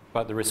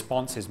 but the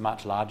response is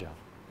much larger.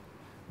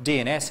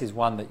 DNS is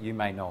one that you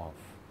may know of.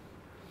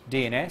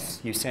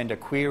 DNS, you send a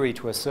query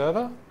to a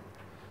server,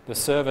 the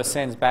server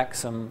sends back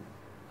some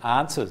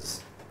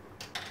answers,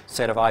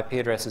 set of IP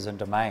addresses and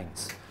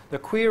domains. The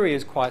query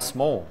is quite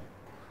small.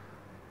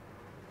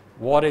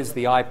 What is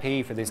the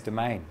IP for this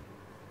domain?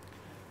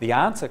 The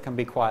answer can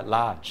be quite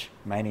large,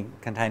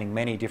 containing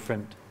many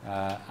different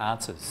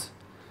answers.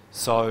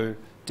 So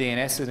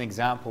DNS is an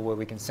example where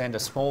we can send a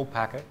small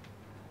packet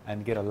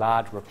and get a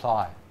large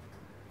reply.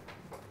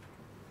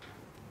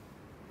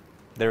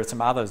 There are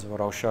some others that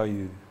I'll show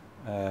you.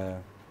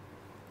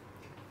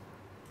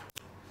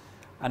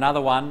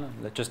 Another one,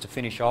 just to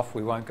finish off,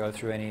 we won't go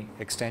through any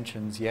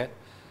extensions yet.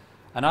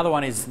 Another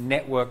one is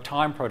network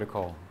time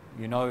protocol.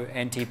 You know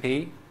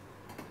NTP?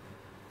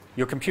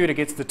 Your computer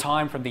gets the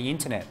time from the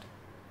internet.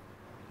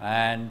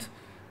 And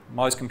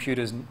most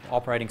computers,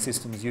 operating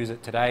systems use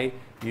it today.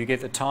 You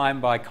get the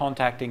time by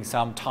contacting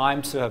some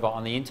time server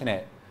on the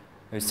internet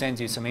who sends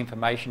you some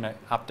information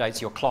that updates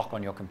your clock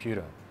on your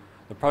computer.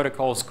 The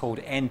protocol is called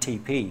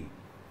NTP.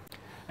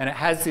 And it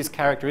has this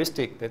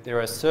characteristic that there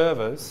are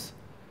servers.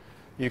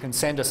 You can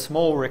send a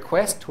small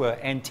request to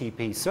an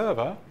NTP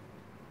server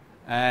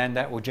and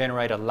that will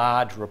generate a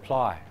large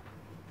reply.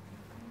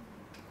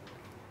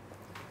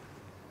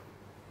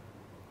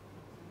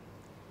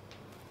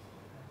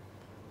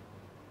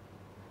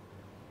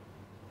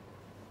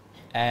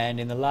 And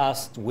in the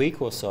last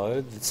week or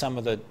so, some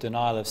of the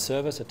denial of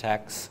service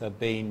attacks have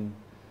been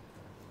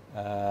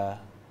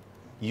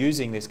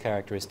using this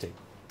characteristic.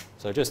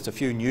 So just a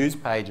few news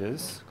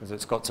pages, because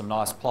it's got some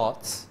nice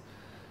plots.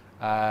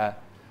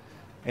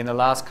 In the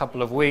last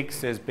couple of weeks,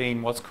 there's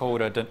been what's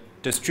called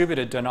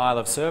distributed denial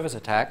of service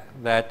attack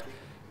that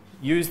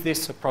use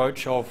this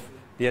approach of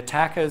the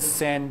attackers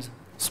send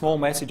small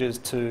messages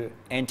to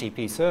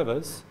NTP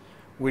servers,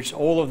 which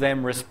all of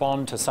them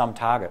respond to some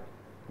target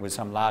with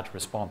some large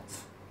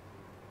response.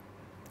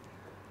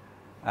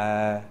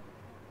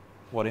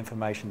 What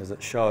information does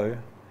it show?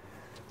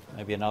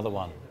 Maybe another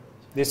one.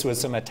 This was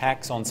some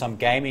attacks on some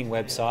gaming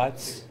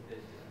websites.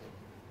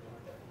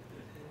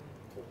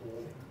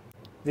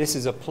 This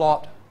is a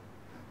plot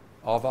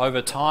of,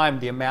 over time,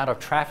 the amount of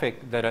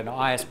traffic that an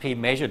ISP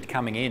measured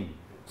coming in,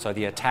 so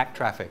the attack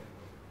traffic.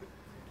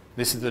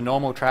 This is the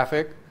normal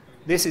traffic.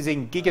 This is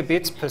in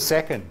gigabits per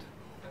second.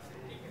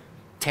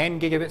 10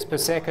 gigabits per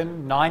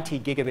second, 90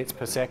 gigabits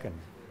per second.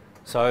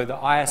 So the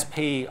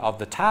ISP of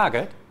the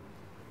target,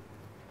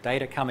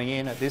 data coming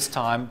in at this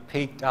time,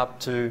 peaked up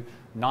to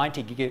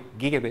 90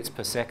 gigabits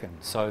per second.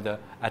 So the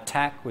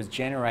attack was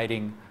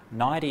generating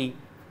 90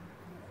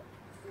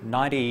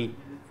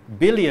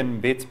 billion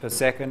bits per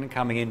second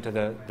coming into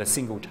the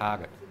single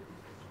target.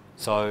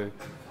 So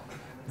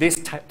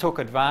this took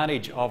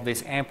advantage of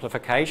this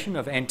amplification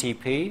of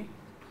NTP.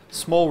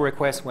 Small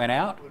requests went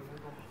out,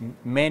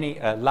 many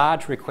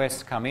large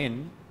requests come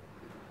in,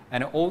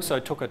 and it also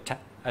took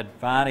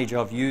advantage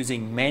of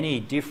using many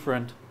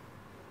different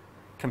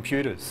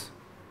computers,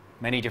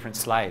 many different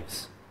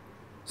slaves.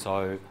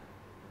 So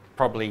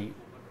probably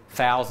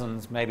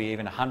thousands, maybe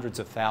even hundreds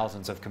of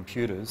thousands of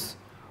computers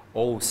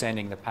all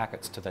sending the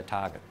packets to the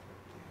target.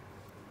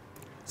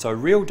 So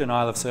real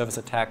denial of service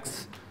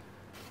attacks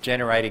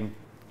generating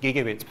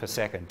gigabits per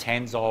second,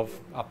 tens of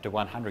up to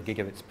 100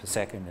 gigabits per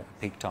second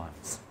at peak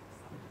times.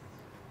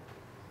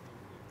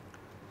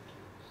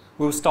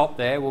 We'll stop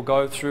there. We'll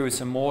go through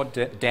some more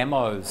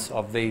demos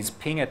of these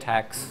ping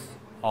attacks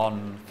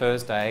on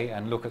Thursday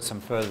and look at some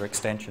further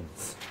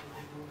extensions.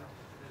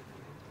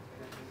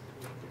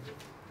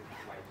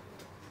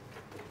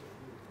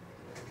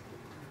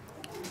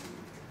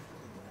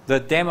 The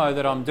demo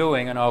that I'm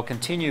doing, and I'll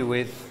continue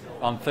with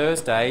on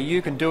Thursday,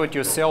 you can do it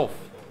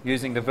yourself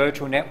using the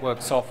virtual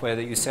network software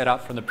that you set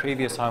up from the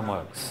previous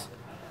homeworks.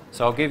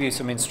 So I'll give you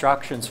some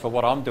instructions for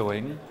what I'm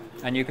doing,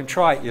 and you can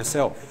try it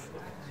yourself.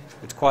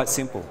 It's quite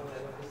simple.